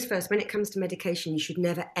 First things first, when it comes to medication, you should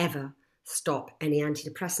never, ever stop any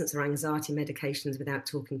antidepressants or anxiety medications without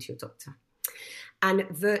talking to your doctor. And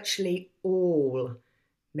virtually all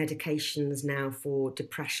medications now for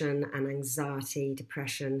depression and anxiety,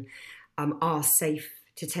 depression, are safe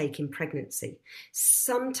to take in pregnancy.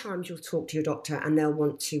 Sometimes you'll talk to your doctor and they'll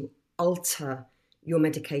want to alter your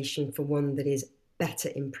medication for one that is better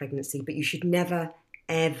in pregnancy, but you should never,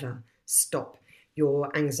 ever stop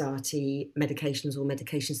your anxiety medications or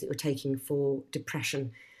medications that you're taking for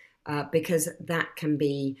depression, because that can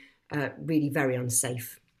be really very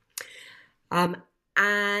unsafe.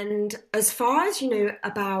 And as far as, you know,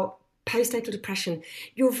 about postnatal depression,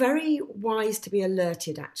 you're very wise to be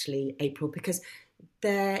alerted, actually, April, because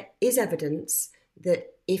there is evidence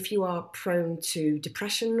that if you are prone to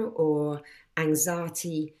depression or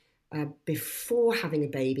anxiety before having a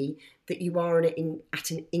baby, that you are at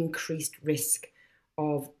an increased risk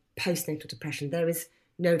of postnatal depression. There is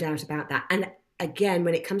no doubt about that. And again,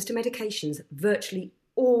 when it comes to medications, virtually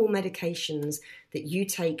all medications that you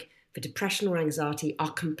take for depression or anxiety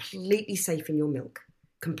are completely safe in your milk.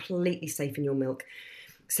 Completely safe in your milk.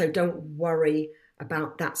 So don't worry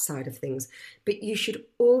about that side of things. But you should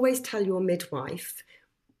always tell your midwife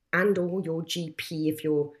and or your GP if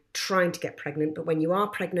you're trying to get pregnant. But when you are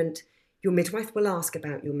pregnant, your midwife will ask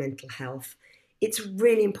about your mental health. it's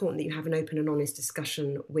really important that you have an open and honest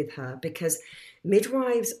discussion with her, because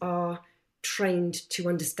midwives are trained to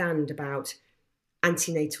understand about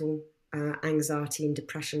antenatal anxiety and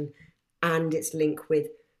depression and its link with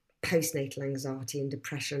postnatal anxiety and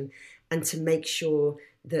depression, and to make sure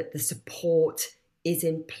that the support is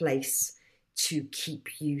in place to keep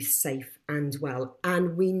you safe and well.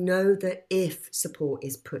 And we know that if support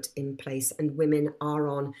is put in place and women are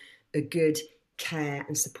on a good care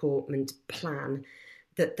and supportment plan,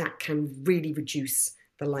 that can really reduce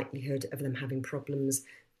the likelihood of them having problems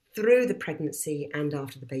through the pregnancy and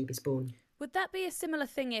after the baby's born. Would that be a similar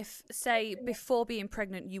thing if, say, before being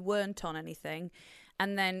pregnant you weren't on anything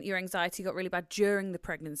and then your anxiety got really bad during the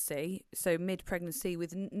pregnancy, so mid-pregnancy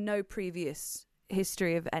with no previous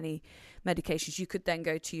history of any medications, you could then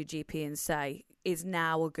go to your GP and say, is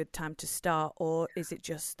now a good time to start, or is it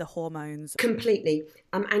just the hormones? Completely.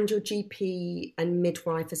 And your GP and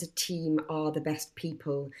midwife as a team are the best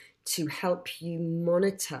people to help you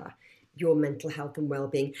monitor your mental health and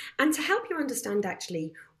well-being, and to help you understand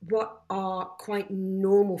actually what are quite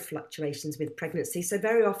normal fluctuations with pregnancy. So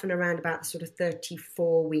very often around about the sort of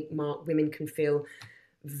 34-week mark, women can feel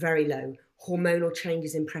very low. Hormonal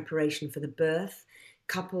changes in preparation for the birth,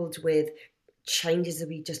 coupled with changes that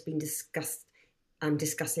we've just been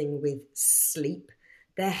discussing with sleep,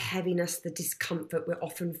 their heaviness, the discomfort. We're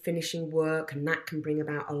often finishing work, and that can bring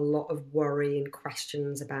about a lot of worry and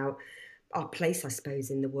questions about our place, I suppose,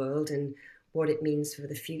 in the world and what it means for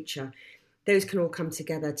the future. Those can all come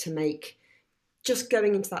together to make just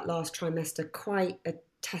going into that last trimester quite a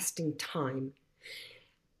testing time.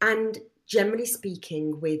 And generally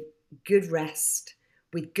speaking, with good rest,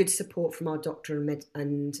 with good support from our doctor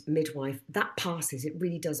and midwife, that passes. It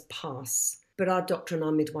really does pass. But our doctor and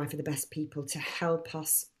our midwife are the best people to help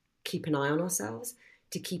us keep an eye on ourselves,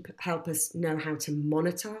 to help us know how to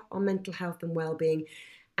monitor our mental health and well-being,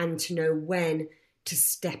 and to know when to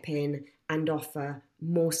step in and offer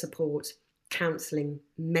more support, counselling,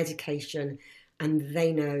 medication, and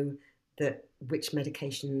they know that which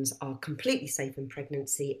medications are completely safe in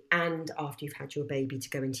pregnancy and after you've had your baby to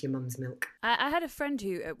go into your mum's milk. I had a friend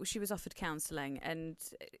who she was offered counselling and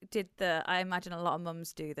I imagine a lot of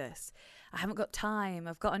mums do this. I haven't got time.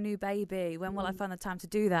 I've got a new baby. When will I find the time to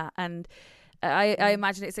do that? And I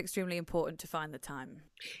imagine it's extremely important to find the time.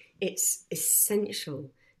 It's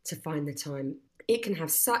essential to find the time. It can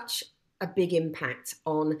have such a big impact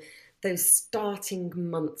on those starting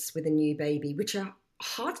months with a new baby, which are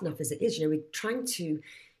hard enough as it is. We're trying to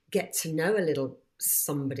get to know a little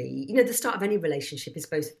somebody. The start of any relationship is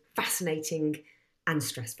both fascinating and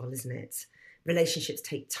stressful, isn't it? Relationships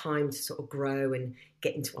take time to sort of grow and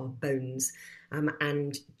get into our bones.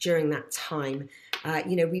 And during that time,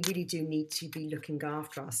 we really do need to be looking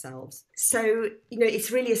after ourselves. So, it's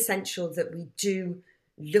really essential that we do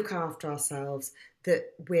look after ourselves,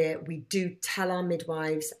 that we do tell our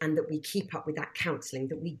midwives, and that we keep up with that counselling,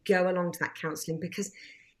 that we go along to that counselling, because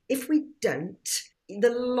if we don't,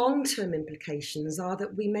 the long-term implications are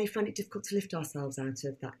that we may find it difficult to lift ourselves out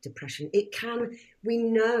of that depression. We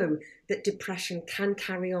know that depression can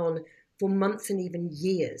carry on for months and even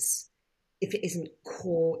years if it isn't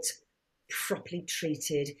caught, properly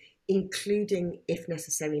treated, including, if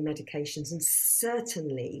necessary, medications, and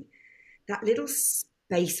certainly that little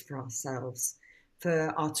space for ourselves,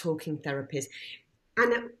 for our talking therapies.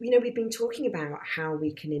 And, we've been talking about how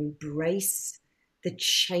we can embrace the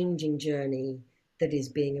changing journey that is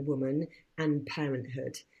being a woman and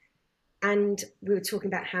parenthood. And we were talking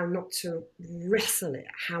about how not to wrestle it,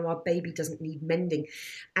 how our baby doesn't need mending.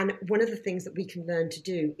 And one of the things that we can learn to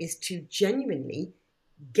do is to genuinely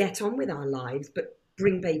get on with our lives, but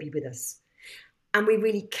bring baby with us. And we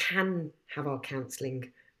really can have our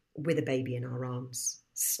counselling with a baby in our arms,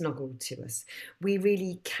 snuggled to us. We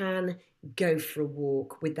really can go for a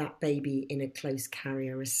walk with that baby in a close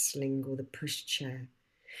carrier, a sling, or the pushchair.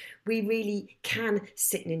 We really can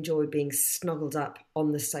sit and enjoy being snuggled up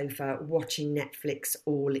on the sofa, watching Netflix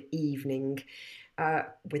all evening,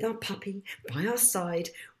 with our puppy by our side,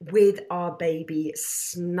 with our baby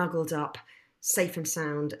snuggled up, safe and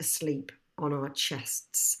sound, asleep on our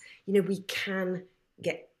chests. We can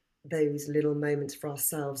get those little moments for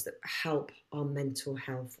ourselves that help our mental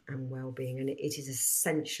health and well-being, and it is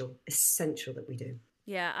essential that we do.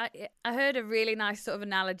 Yeah, I heard a really nice sort of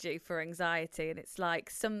analogy for anxiety, and it's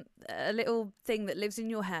like a little thing that lives in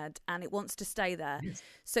your head and it wants to stay there. Yes.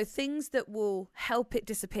 So things that will help it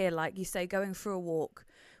disappear, like you say, going for a walk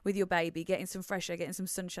with your baby, getting some fresh air, getting some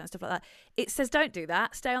sunshine, stuff like that. It says don't do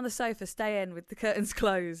that. Stay on the sofa, stay in with the curtains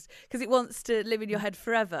closed, because it wants to live in your head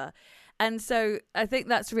forever. And so I think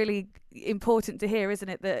that's really important to hear, isn't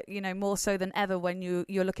it? That, more so than ever when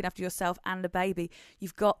you're looking after yourself and a baby,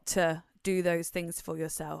 you've got to do those things for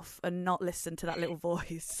yourself and not listen to that little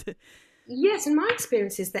voice. Yes, and my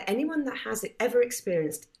experience is that anyone that has ever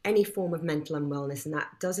experienced any form of mental unwellness, and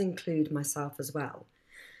that does include myself as well,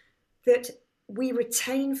 that we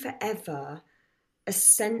retain forever a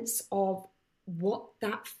sense of what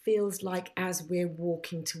that feels like as we're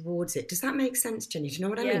walking towards it. Does that make sense, Jenny? Do you know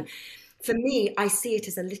what I mean? For me, I see it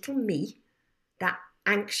as a little me, that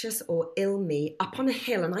anxious or ill me up on a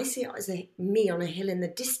hill, and I see it as a me on a hill in the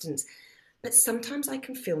distance. But sometimes I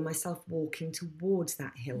can feel myself walking towards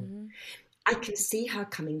that hill. Mm-hmm. I can see her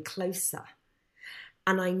coming closer.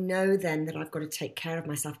 And I know then that I've got to take care of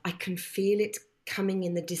myself. I can feel it coming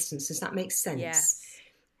in the distance. Does that make sense? Yes.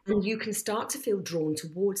 And you can start to feel drawn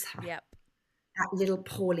towards her. Yep. That little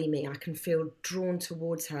poorly me, I can feel drawn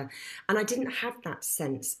towards her. And I didn't have that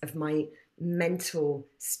sense of my mental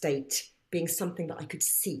state being something that I could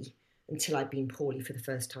see until I'd been poorly for the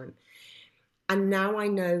first time. And now I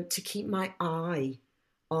know to keep my eye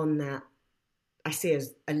on that. I see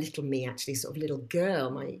as a little me, actually, sort of little girl,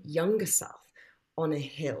 my younger self, on a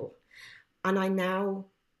hill. And I now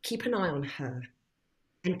keep an eye on her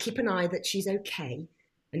and keep an eye that she's okay.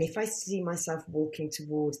 And if I see myself walking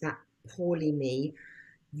towards that poorly me,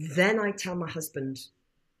 then I tell my husband,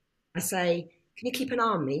 I say, can you keep an eye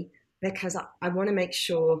on me? Because I want to make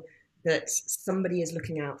sure that somebody is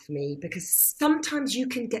looking out for me, because sometimes you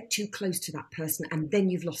can get too close to that person and then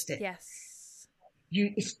you've lost it. Yes.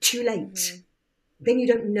 It's too late. Then you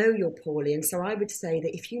don't know you're poorly. And so I would say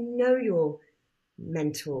that if you know your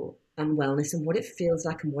mental unwellness and what it feels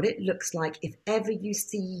like and what it looks like, if ever you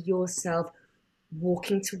see yourself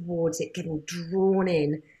walking towards it, getting drawn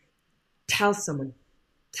in, tell someone,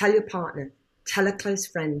 tell your partner, tell a close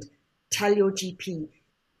friend, tell your GP,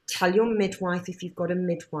 tell your midwife if you've got a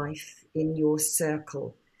midwife in your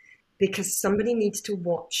circle, because somebody needs to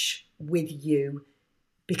watch with you,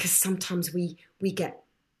 because sometimes we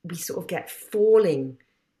sort of get falling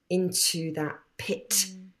into that pit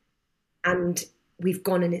and we've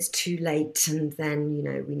gone and it's too late, and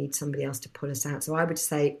then, we need somebody else to pull us out. So I would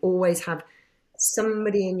say always have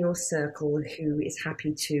somebody in your circle who is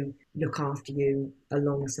happy to look after you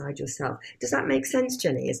alongside yourself. Does that make sense,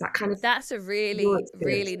 Jenny? Is that kind of... That's a really,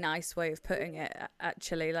 really nice way of putting it,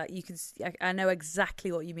 actually. Like, you can... I know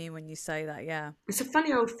exactly what you mean when you say that, yeah. It's a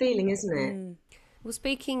funny old feeling, isn't it? Well,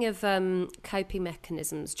 speaking of coping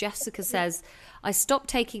mechanisms, Jessica says, I stopped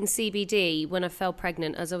taking CBD when I fell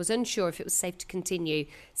pregnant as I was unsure if it was safe to continue.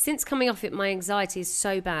 Since coming off it, my anxiety is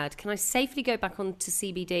so bad. Can I safely go back on to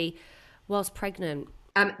CBD whilst pregnant?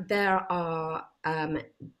 There are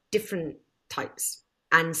different types.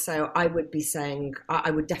 And so I would be saying,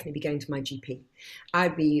 I would definitely be going to my GP.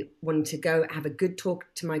 I'd be wanting to go have a good talk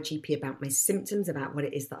to my GP about my symptoms, about what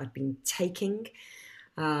it is that I've been taking,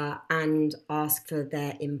 and ask for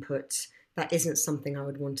their input. That isn't something I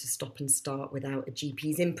would want to stop and start without a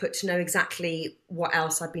GP's input, to know exactly what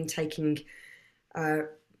else I've been taking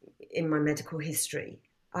in my medical history.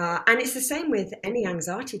 And it's the same with any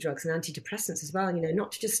anxiety drugs and antidepressants as well,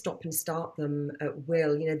 not to just stop and start them at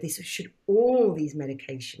will. All these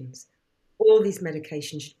medications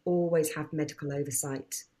should always have medical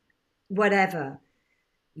oversight, whatever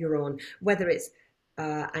you're on, whether it's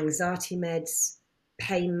anxiety meds,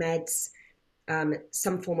 pain meds,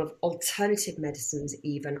 some form of alternative medicines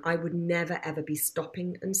even. I would never, ever be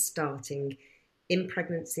stopping and starting in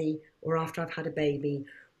pregnancy or after I've had a baby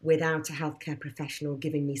without a healthcare professional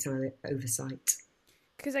giving me some oversight.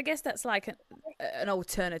 Because I guess that's like an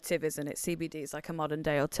alternative, isn't it? CBD is like a modern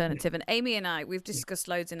day alternative. And Amy and I, we've discussed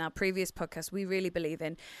loads in our previous podcast. We really believe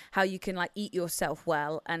in how you can like eat yourself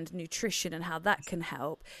well and nutrition and how that can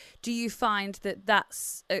help. Do you find that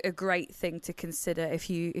that's a great thing to consider if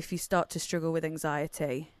you start to struggle with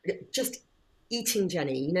anxiety? Just eating,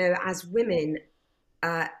 Jenny, as women,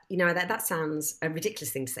 that sounds a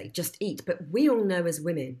ridiculous thing to say, just eat. But we all know as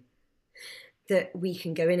women that we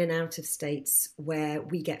can go in and out of states where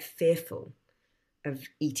we get fearful of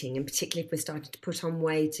eating, and particularly if we're starting to put on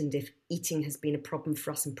weight, and if eating has been a problem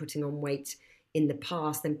for us and putting on weight in the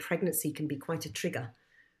past, then pregnancy can be quite a trigger,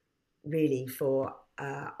 really, for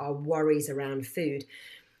our worries around food.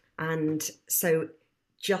 And so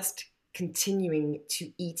just continuing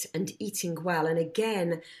to eat and eating well. And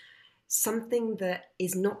again, something that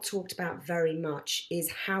is not talked about very much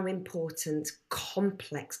is how important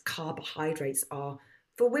complex carbohydrates are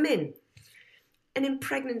for women. And in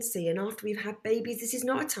pregnancy and after we've had babies, this is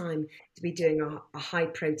not a time to be doing a high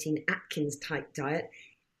protein Atkins type diet.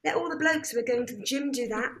 Let all the blokes who are going to the gym do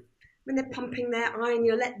that. when they're pumping their iron,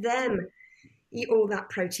 you let them eat all that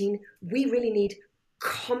protein. We really need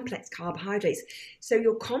complex carbohydrates. So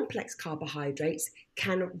your complex carbohydrates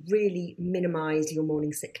can really minimize your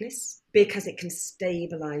morning sickness because it can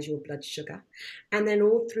stabilize your blood sugar. And then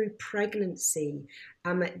all through pregnancy,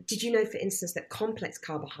 did you know, for instance, that complex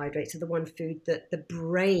carbohydrates are the one food that the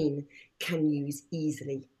brain can use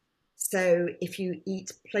easily? So if you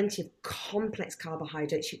eat plenty of complex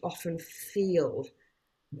carbohydrates, you often feel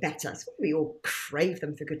better. So we all crave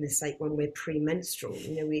them, for goodness sake, when we're premenstrual.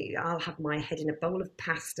 I'll have my head in a bowl of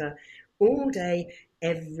pasta all day,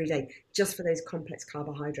 every day, just for those complex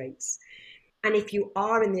carbohydrates. And if you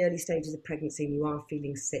are in the early stages of pregnancy and you are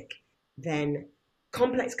feeling sick, then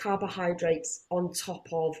complex carbohydrates on top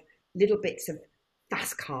of little bits of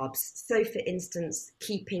fast carbs. So for instance,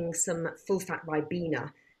 keeping some full-fat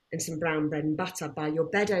Ribena and some brown bread and butter by your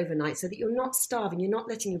bed overnight so that you're not starving, you're not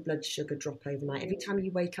letting your blood sugar drop overnight. Every time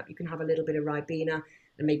you wake up, you can have a little bit of Ribena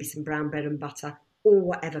and maybe some brown bread and butter or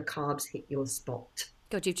whatever carbs hit your spot.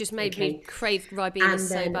 God, you've just made me crave Ribena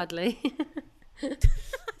so badly.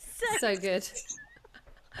 So good.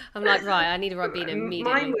 I'm like, right, I need a Ribena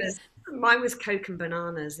immediately. Mine was Coke and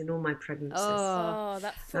bananas in all my pregnancies. Oh,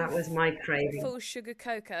 that was my craving. Full sugar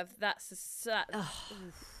Coca. That's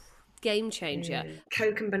game changer.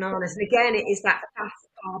 Coke and bananas. And again, it is that fast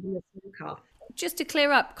carb and the full carb. Just to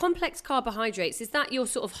clear up, complex carbohydrates, is that your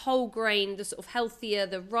sort of whole grain, the sort of healthier,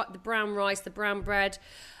 the brown rice, the brown bread?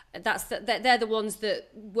 They're the ones that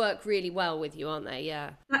work really well with you, aren't they?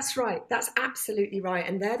 Yeah. That's right. That's absolutely right.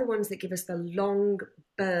 And they're the ones that give us the long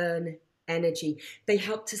burn energy. They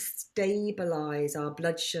help to stabilize our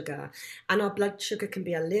blood sugar, and our blood sugar can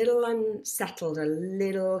be a little unsettled, a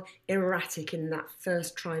little erratic in that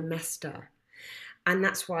first trimester. And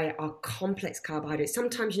that's why our complex carbohydrates,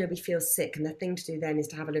 sometimes, we feel sick, and the thing to do then is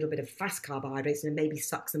to have a little bit of fast carbohydrates and maybe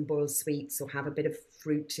suck some boiled sweets or have a bit of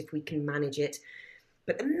fruit if we can manage it.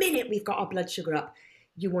 But the minute we've got our blood sugar up,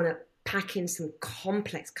 you want to pack in some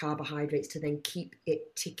complex carbohydrates to then keep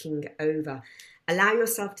it ticking over. Allow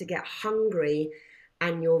yourself to get hungry,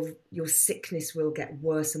 and your sickness will get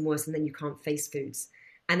worse and worse, and then you can't face foods.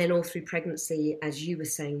 And then all through pregnancy, as you were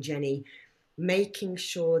saying, Jenny, making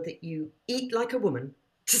sure that you eat like a woman,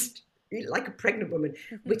 just eat like a pregnant woman,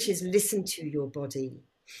 which is listen to your body.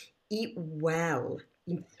 Eat well.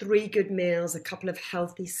 Eat 3 good meals, a couple of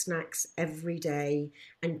healthy snacks every day,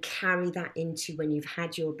 and carry that into when you've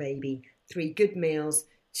had your baby. 3 good meals,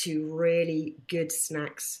 2 really good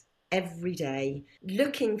snacks every day.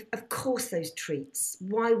 Looking, of course, those treats.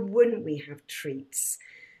 Why wouldn't we have treats?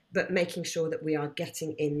 But making sure that we are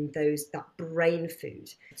getting in that brain food.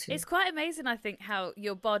 It's quite amazing, I think, how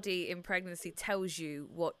your body in pregnancy tells you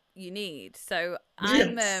what you need. So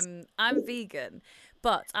I'm vegan,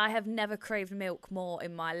 but I have never craved milk more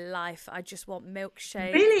in my life. I just want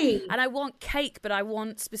milkshake. Really? And I want cake, but I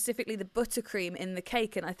want specifically the buttercream in the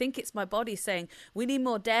cake. And I think it's my body saying, we need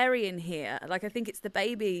more dairy in here. Like, I think it's the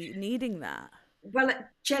baby needing that. Well,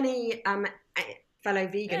 Jenny, fellow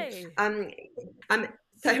vegan,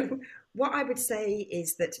 so what I would say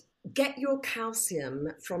is that get your calcium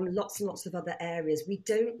from lots and lots of other areas. We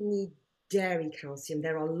don't need dairy calcium.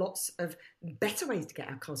 There are lots of better ways to get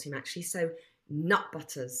our calcium, actually. So nut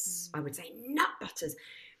butters, I would say nut butters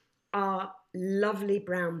are lovely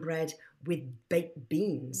brown bread with baked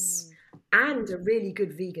beans and a really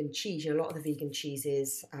good vegan cheese. A lot of the vegan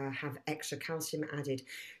cheeses have extra calcium added.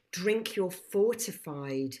 Drink your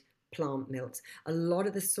fortified plant milks. A lot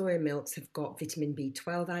of the soya milks have got vitamin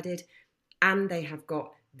B12 added, and they have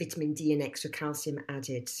got vitamin D and extra calcium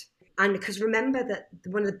added. And because remember that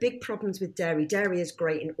one of the big problems with dairy is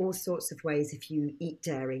great in all sorts of ways if you eat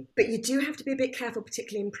dairy. But you do have to be a bit careful,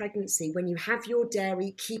 particularly in pregnancy. When you have your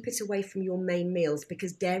dairy, keep it away from your main meals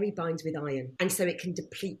because dairy binds with iron. And so it can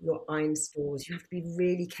deplete your iron stores. You have to be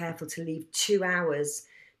really careful to leave 2 hours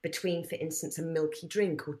between, for instance, a milky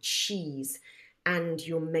drink or cheese and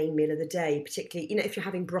your main meal of the day. Particularly, if you're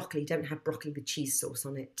having broccoli, don't have broccoli with cheese sauce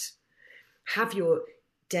on it. Have your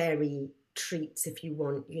dairy treats if you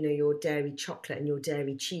want, your dairy chocolate and your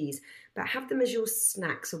dairy cheese, but have them as your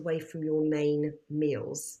snacks away from your main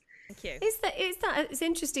meals. Thank you. Is that it's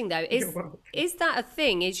interesting though, is that a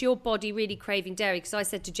thing? Is your body really craving dairy? Because I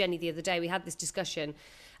said to Jenny the other day, we had this discussion,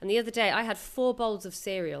 and the other day I had 4 bowls of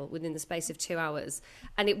cereal within the space of 2 hours,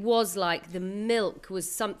 and it was like the milk was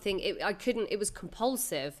something, it was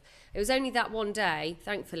compulsive. It was only that one day,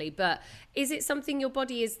 thankfully, but is it something your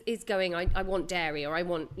body is going, I want dairy, or I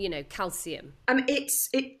want, calcium? It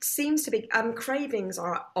seems to be, cravings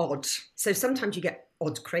are odd. So sometimes you get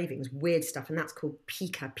odd cravings, weird stuff, and that's called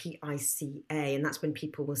pica, P-I-C-A, and that's when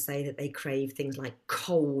people will say that they crave things like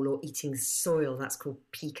coal or eating soil. That's called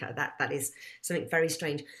pica. That is something very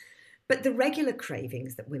strange. But the regular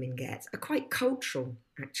cravings that women get are quite cultural,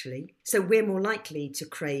 actually. So we're more likely to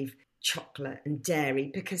crave chocolate and dairy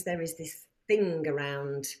because there is this thing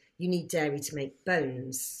around you need dairy to make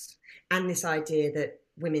bones, and this idea that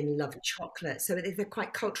women love chocolate. So they're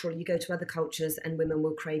quite cultural. You go to other cultures and women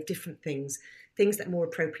will crave different things that are more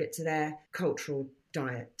appropriate to their cultural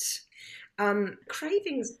diet.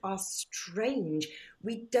 Cravings are strange.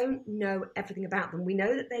 We don't know everything about them. We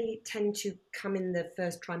know that they tend to come in the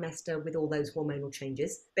first trimester with all those hormonal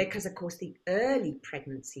changes because, of course, the early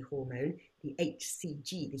pregnancy hormone, the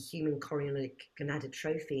HCG, the human chorionic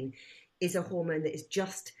gonadotrophin, is a hormone that is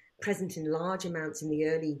just present in large amounts in the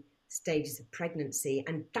early stages of pregnancy.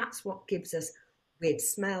 And that's what gives us weird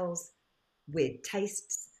smells, weird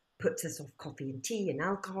tastes, puts us off coffee and tea and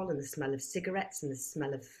alcohol and the smell of cigarettes and the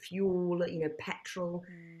smell of fuel, petrol.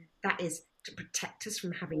 That is to protect us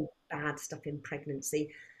from having bad stuff in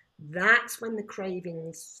pregnancy. That's when the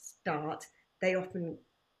cravings start. They often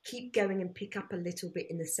keep going and pick up a little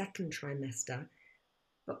bit in the second trimester,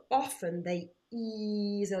 but often they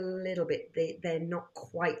ease a little bit. They're not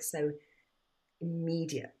quite so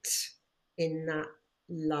immediate in that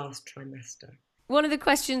last trimester. One of the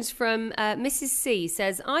questions from Mrs. C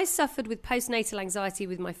says, I suffered with postnatal anxiety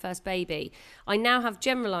with my first baby. I now have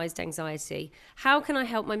generalised anxiety. How can I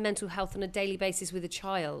help my mental health on a daily basis with a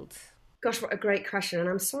child? Gosh, what a great question. And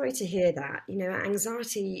I'm sorry to hear that.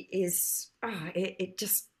 Anxiety is, it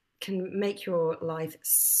just can make your life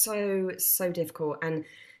so, so difficult. And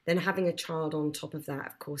then having a child on top of that,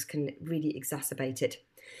 of course, can really exacerbate it.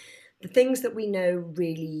 The things that we know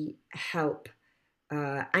really help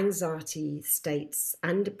anxiety states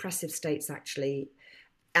and depressive states, actually,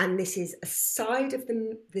 and this is aside of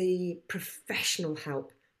the professional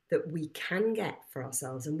help that we can get for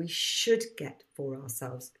ourselves and we should get for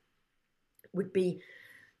ourselves, would be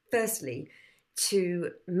firstly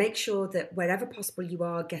to make sure that wherever possible you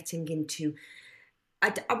are getting into,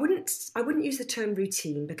 I wouldn't use the term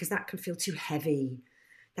routine because that can feel too heavy.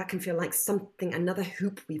 That can feel like something, another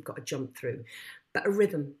hoop we've got to jump through, but a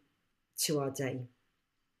rhythm to our day.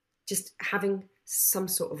 Just having some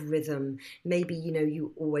sort of rhythm. Maybe,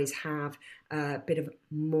 you always have a bit of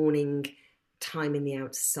morning time in the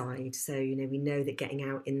outside. So, we know that getting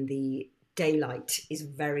out in the daylight is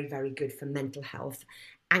very, very good for mental health,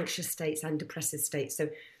 anxious states and depressive states. So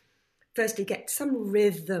firstly, get some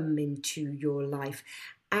rhythm into your life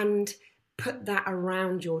and put that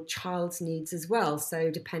around your child's needs as well. So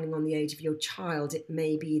depending on the age of your child, it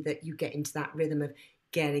may be that you get into that rhythm of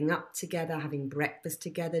getting up together, having breakfast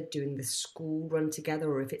together, doing the school run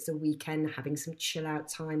together, or if it's a weekend, having some chill out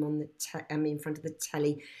time on in front of the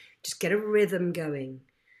telly. Just get a rhythm going,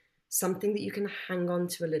 something that you can hang on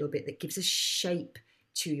to a little bit that gives a shape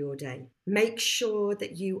to your day. Make sure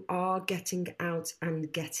that you are getting out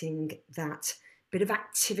and getting that bit of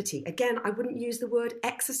activity. Again, I wouldn't use the word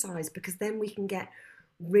exercise because then we can get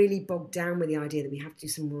really bogged down with the idea that we have to do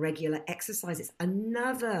some regular exercise. It's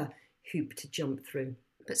another hoop to jump through,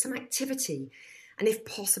 but some activity. And if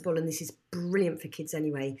possible, and this is brilliant for kids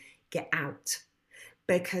anyway, get out,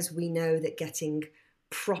 because we know that getting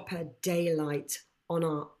proper daylight on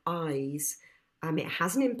our eyes, it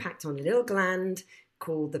has an impact on a little gland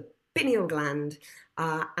called the pineal gland,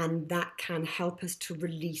 and that can help us to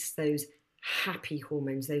release those happy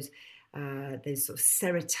hormones, those sort of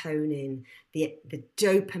serotonin, the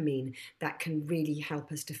dopamine that can really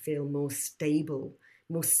help us to feel more stable,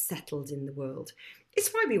 more settled in the world. It's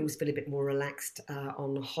why we always feel a bit more relaxed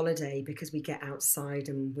on holiday, because we get outside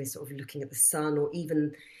and we're sort of looking at the sun, or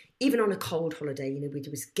even on a cold holiday, we're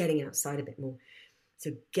just getting outside a bit more.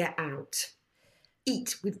 So get out.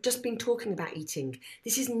 Eat. We've just been talking about eating.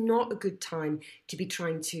 This is not a good time to be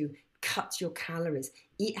trying to cut your calories.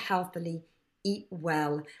 Eat healthily, eat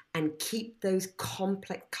well, and keep those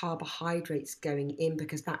complex carbohydrates going in,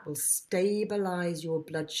 because that will stabilize your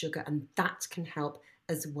blood sugar, and that can help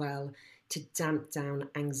as well to damp down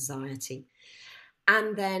anxiety.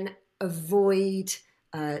 And then avoid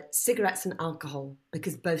cigarettes and alcohol,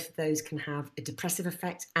 because both of those can have a depressive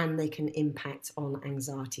effect and they can impact on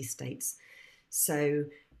anxiety states. So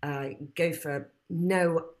go for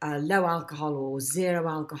no low alcohol or zero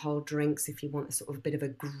alcohol drinks if you want a sort of bit of a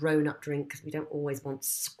grown-up drink, because we don't always want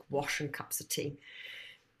squash and cups of tea.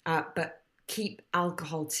 But keep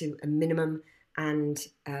alcohol to a minimum, and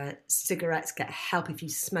cigarettes, get help. If you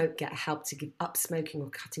smoke, get help to give up smoking or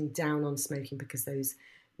cutting down on smoking, because those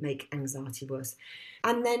make anxiety worse.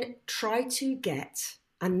 And then try to get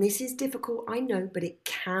and this is difficult, I know, but it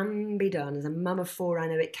can be done. As a mum of 4, I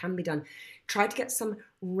know it can be done. Try to get some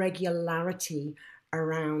regularity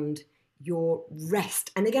around your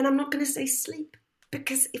rest. And again, I'm not going to say sleep,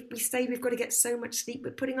 because if we say we've got to get so much sleep,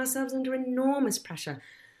 we're putting ourselves under enormous pressure.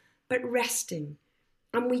 But resting,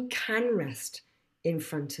 and we can rest in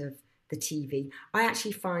front of the TV. I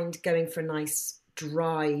actually find going for a nice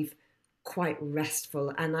drive quite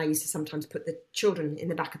restful, and I used to sometimes put the children in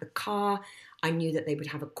the back of the car. I knew that they would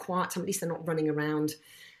have a quiet time, at least they're not running around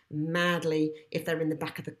madly if they're in the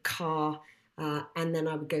back of the car, and then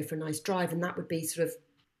I would go for a nice drive, and that would be sort of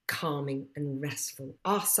calming and restful.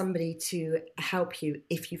 Ask somebody to help you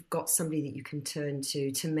if you've got somebody that you can turn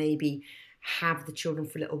to maybe have the children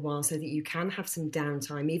for a little while, so that you can have some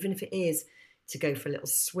downtime, even if it is to go for a little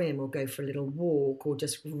swim or go for a little walk or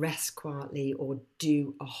just rest quietly or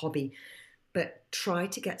do a hobby. But try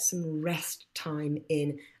to get some rest time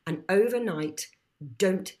in, and overnight,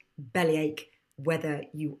 don't bellyache whether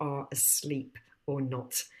you are asleep or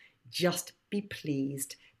not. Just be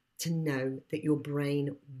pleased to know that your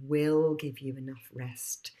brain will give you enough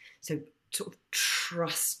rest. So sort of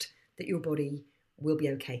trust that your body will be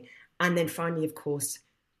okay. And then finally, of course,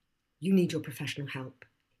 you need your professional help.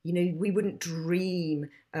 You know, we wouldn't dream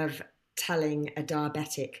of telling a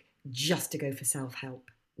diabetic just to go for self-help.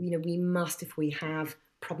 You know, we must, if we have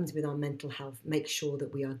problems with our mental health, make sure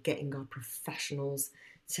that we are getting our professionals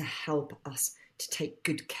to help us to take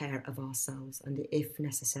good care of ourselves, and if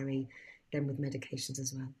necessary, then with medications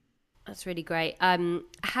as well. That's really great.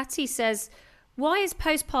 Hattie says, why is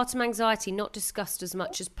postpartum anxiety not discussed as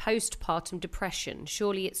much as postpartum depression?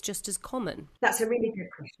 Surely it's just as common. That's a really good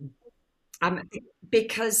question.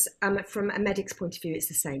 Because from a medic's point of view, it's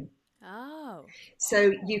the same. Oh.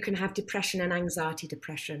 So you can have depression and anxiety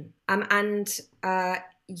depression. So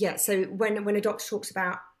when a doctor talks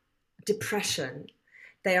about depression,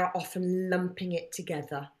 they are often lumping it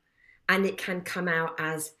together, and it can come out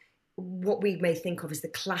as what we may think of as the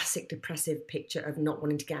classic depressive picture of not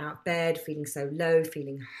wanting to get out of bed, feeling so low,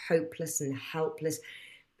 feeling hopeless and helpless,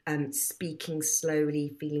 speaking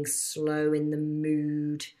slowly, feeling slow in the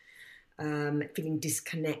mood, feeling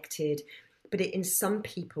disconnected. But in some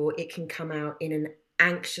people, it can come out in an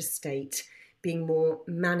anxious state, being more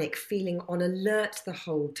manic, feeling on alert the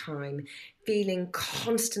whole time, feeling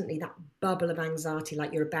constantly that bubble of anxiety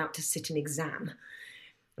like you're about to sit an exam,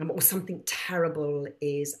 or something terrible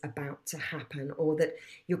is about to happen, or that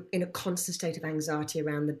you're in a constant state of anxiety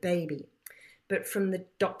around the baby. But from the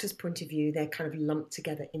doctor's point of view, they're kind of lumped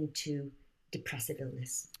together into depressive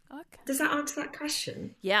illness. Okay. Does that answer that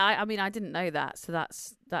question? Yeah, I mean, I didn't know that, so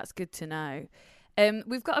that's good to know.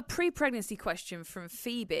 We've got a pre-pregnancy question from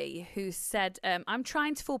Phoebe, who said, I'm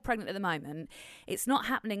trying to fall pregnant at the moment. It's not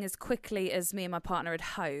happening as quickly as me and my partner had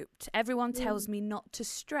hoped. Everyone tells me not to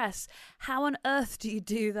stress. How on earth do you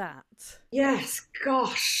do that? Yes,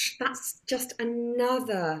 gosh, that's just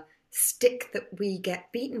another stick that we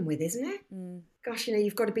get beaten with, isn't it? Gosh, you know,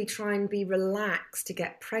 you've got to try and be relaxed to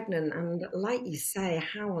get pregnant. And like you say,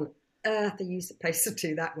 how on earth are you supposed to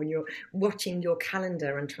do that when you're watching your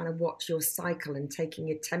calendar and trying to watch your cycle and taking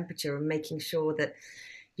your temperature and making sure that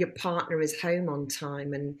your partner is home on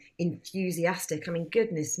time and enthusiastic? I mean,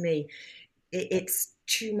 goodness me, it's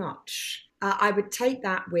too much. I would take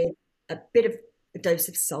that with a bit of a dose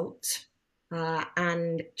of salt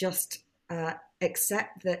and just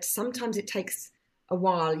accept that sometimes it takes a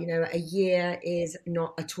while. You know, a year is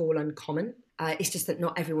not at all uncommon. It's just that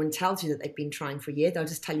not everyone tells you that they've been trying for a year. They'll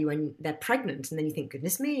just tell you when they're pregnant, and then you think,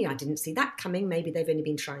 goodness me, I didn't see that coming. Maybe they've only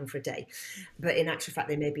been trying for a day. But in actual fact,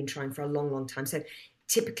 they may have been trying for a long, long time. So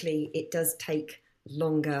typically it does take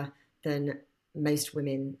longer than most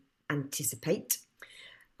women anticipate.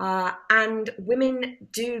 And women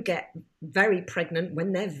do get very pregnant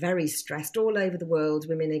when they're very stressed. All over the world,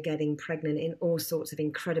 women are getting pregnant in all sorts of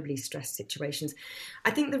incredibly stressed situations. I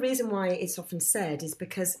think the reason why it's often said is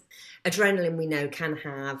because adrenaline, we know, can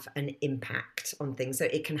have an impact on things. So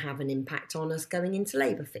it can have an impact on us going into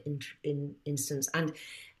labour, for instance. And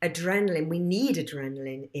adrenaline, we need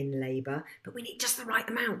adrenaline in labour, but we need just the right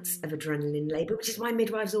amounts of adrenaline in labour, which is why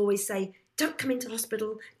midwives always say, don't come into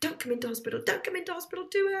hospital, don't come into hospital, don't come into hospital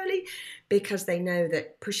too early, because they know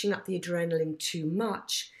that pushing up the adrenaline too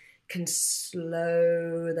much can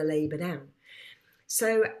slow the labour down.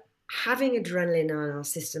 So having adrenaline in our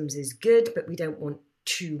systems is good, but we don't want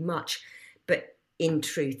too much. But in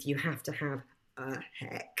truth, you have to have a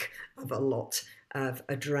heck of a lot of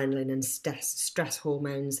adrenaline and stress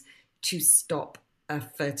hormones to stop a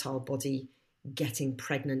fertile body getting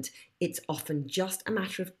pregnant. It's often just a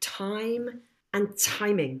matter of time and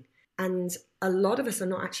timing. And a lot of us are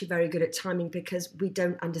not actually very good at timing because we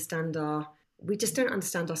just don't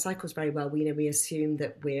understand our cycles very well. We assume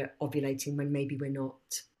that we're ovulating when maybe we're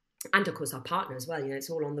not. And of course our partner as well, it's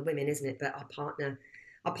all on the women, isn't it? But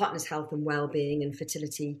our partner's health and well-being and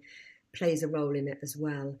fertility plays a role in it as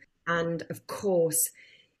well. And of course,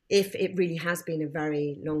 if it really has been a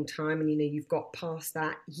very long time and, you've got past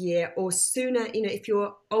that year or sooner, if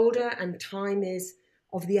you're older and time is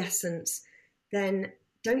of the essence, then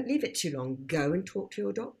don't leave it too long. Go and talk to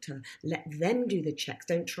your doctor. Let them do the checks.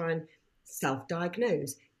 Don't try and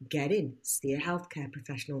self-diagnose. Get in, see a healthcare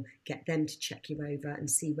professional, get them to check you over and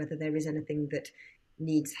see whether there is anything that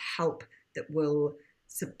needs help that will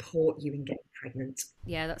support you in getting pregnant.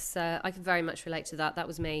 Yeah, that's I can very much relate to that. That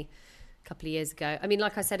was me a couple of years ago. I mean,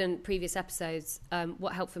 like I said in previous episodes,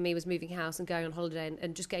 what helped for me was moving house and going on holiday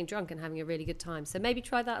and just getting drunk and having a really good time. So maybe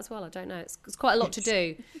try that as well. I don't know. It's quite a lot to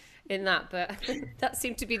do in that, but that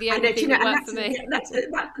seemed to be the only thing that worked for me. That's the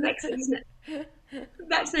next thing, isn't it?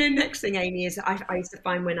 That's the next thing, Amy, is I used to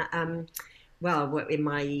find when in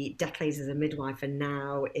my decades as a midwife and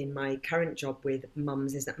now in my current job with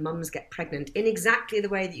mums, is that mums get pregnant in exactly the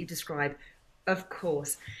way that you describe, of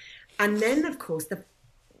course. And then, of course,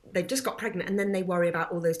 they've just got pregnant and then they worry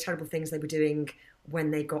about all those terrible things they were doing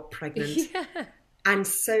when they got pregnant. Yeah. And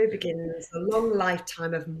so begins a long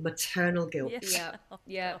lifetime of maternal guilt.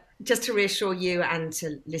 Yeah. Just to reassure you and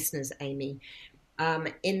to listeners, Amy,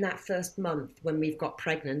 in that first month when we've got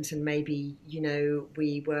pregnant and maybe,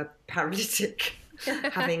 we were paralytic,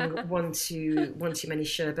 having one too many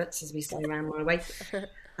sherbets, as we say around my way,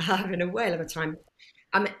 having a whale of a time.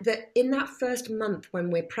 That in that first month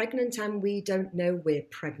when we're pregnant and we don't know we're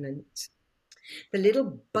pregnant, the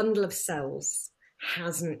little bundle of cells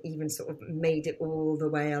hasn't even sort of made it all the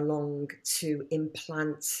way along to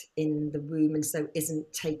implant in the womb and so isn't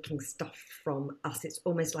taking stuff from us. It's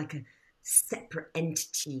almost like a separate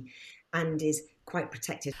entity and is quite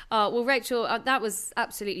protected. Oh, well, Rachel, that was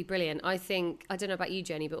absolutely brilliant. I think, I don't know about you,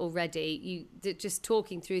 Jenny, but already just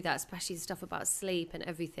talking through that, especially the stuff about sleep and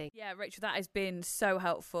everything. Yeah, Rachel, that has been so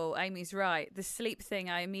helpful. Amy's right. The sleep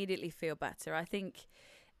thing, I immediately feel better. I think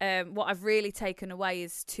what I've really taken away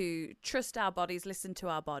is to trust our bodies, listen to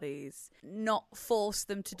our bodies, not force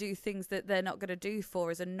them to do things that they're not going to do for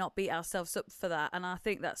us and not beat ourselves up for that. And I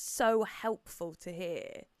think that's so helpful to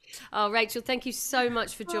hear. Oh, Rachel, thank you so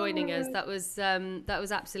much for joining us. That was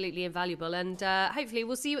absolutely invaluable. And hopefully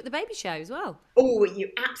we'll see you at the baby show as well. Oh, you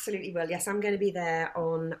absolutely will. Yes, I'm going to be there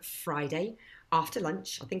on Friday after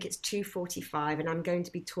lunch. I think it's 2:45 and I'm going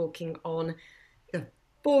to be talking on the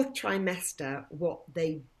fourth trimester, what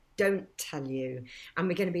they don't tell you. And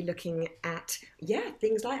we're going to be looking at,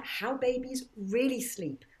 things like how babies really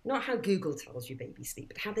sleep. Not how Google tells you babies sleep,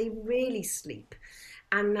 but how they really sleep.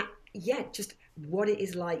 And just what it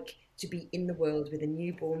is like to be in the world with a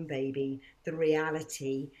newborn baby, the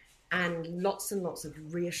reality, and lots of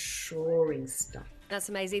reassuring stuff. That's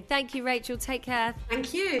amazing. Thank you, Rachel. Take care.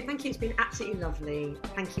 Thank you. It's been absolutely lovely.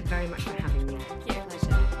 Thank you very much for having me. Yeah,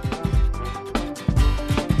 pleasure.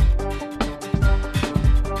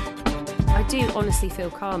 I do honestly feel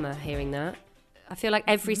calmer hearing that. I feel like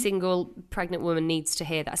every single pregnant woman needs to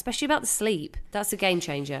hear that, especially about the sleep. That's a game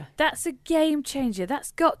changer. That's a game changer.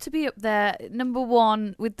 That's got to be up there, number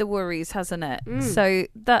one, with the worries, hasn't it? So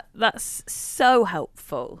that's so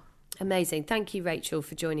helpful. Amazing. Thank you, Rachel,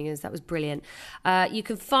 for joining us. That was brilliant. You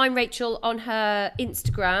can find Rachel on her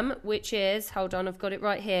Instagram, which is, hold on, I've got it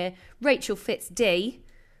right here, Rachel Fitz D.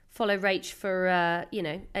 Follow Rach for,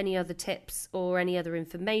 any other tips or any other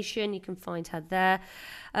information. You can find her there.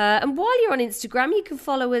 And while you're on Instagram, you can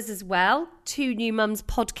follow us as well, 2 New Mums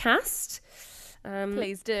Podcast.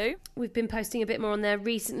 Please do. We've been posting a bit more on there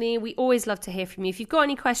recently. We always love to hear from you. If you've got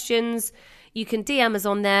any questions, you can DM us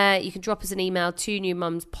on there. You can drop us an email,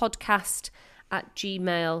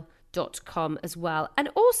 2newmumspodcast@gmail.com as well. And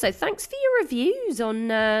also, thanks for your reviews on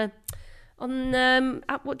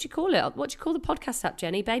what do you call it? What do you call the podcast app,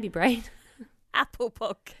 Jenny? Baby Brain? Apple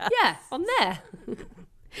Podcast. Yeah, on there.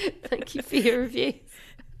 Thank you for your reviews.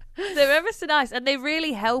 They're ever so nice, and they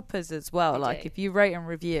really help us as well. Like if you rate and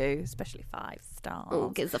review, especially 5 stars. Oh,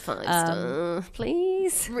 give us a 5 star,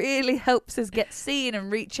 please. Really helps us get seen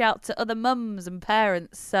and reach out to other mums and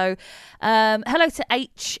parents. So, hello to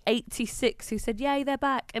H86 who said, "Yay, they're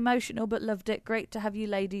back. Emotional but loved it. Great to have you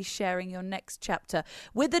ladies sharing your next chapter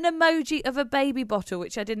with an emoji of a baby bottle,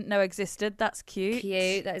 which I didn't know existed. That's cute.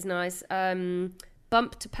 Cute. That is nice."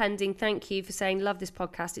 Bump to Pending, thank you for saying, "Love this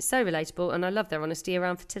podcast. It's so relatable and I love their honesty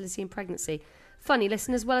around fertility and pregnancy. Funny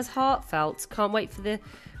listen as well as heartfelt. Can't wait for the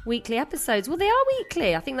weekly episodes. Well, they are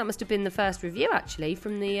weekly. I think that must have been the first review, actually,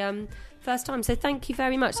 from the first time. So thank you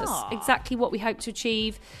very much. That's exactly what we hope to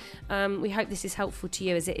achieve. We hope this is helpful to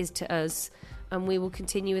you as it is to us. And we will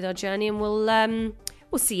continue with our journey, and we'll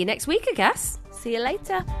see you next week, I guess. See you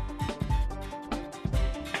later.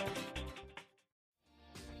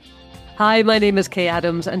 Hi, my name is Kay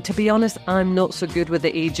Adams, and to be honest, I'm not so good with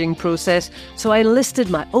the ageing process, so I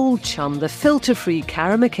enlisted my old chum, the filter-free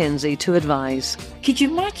Cara McKenzie, to advise. Could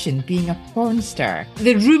you imagine being a porn star?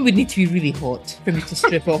 The room would need to be really hot for me to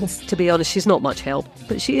strip off. To be honest, she's not much help,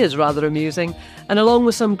 but she is rather amusing. And along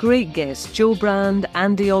with some great guests, Joe Brand,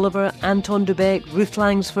 Andy Oliver, Anton Dubeck, Ruth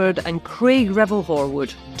Langsford and Craig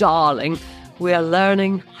Revel-Horwood, darling, we are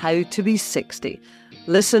learning how to be 60.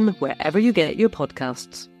 Listen wherever you get your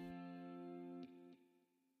podcasts.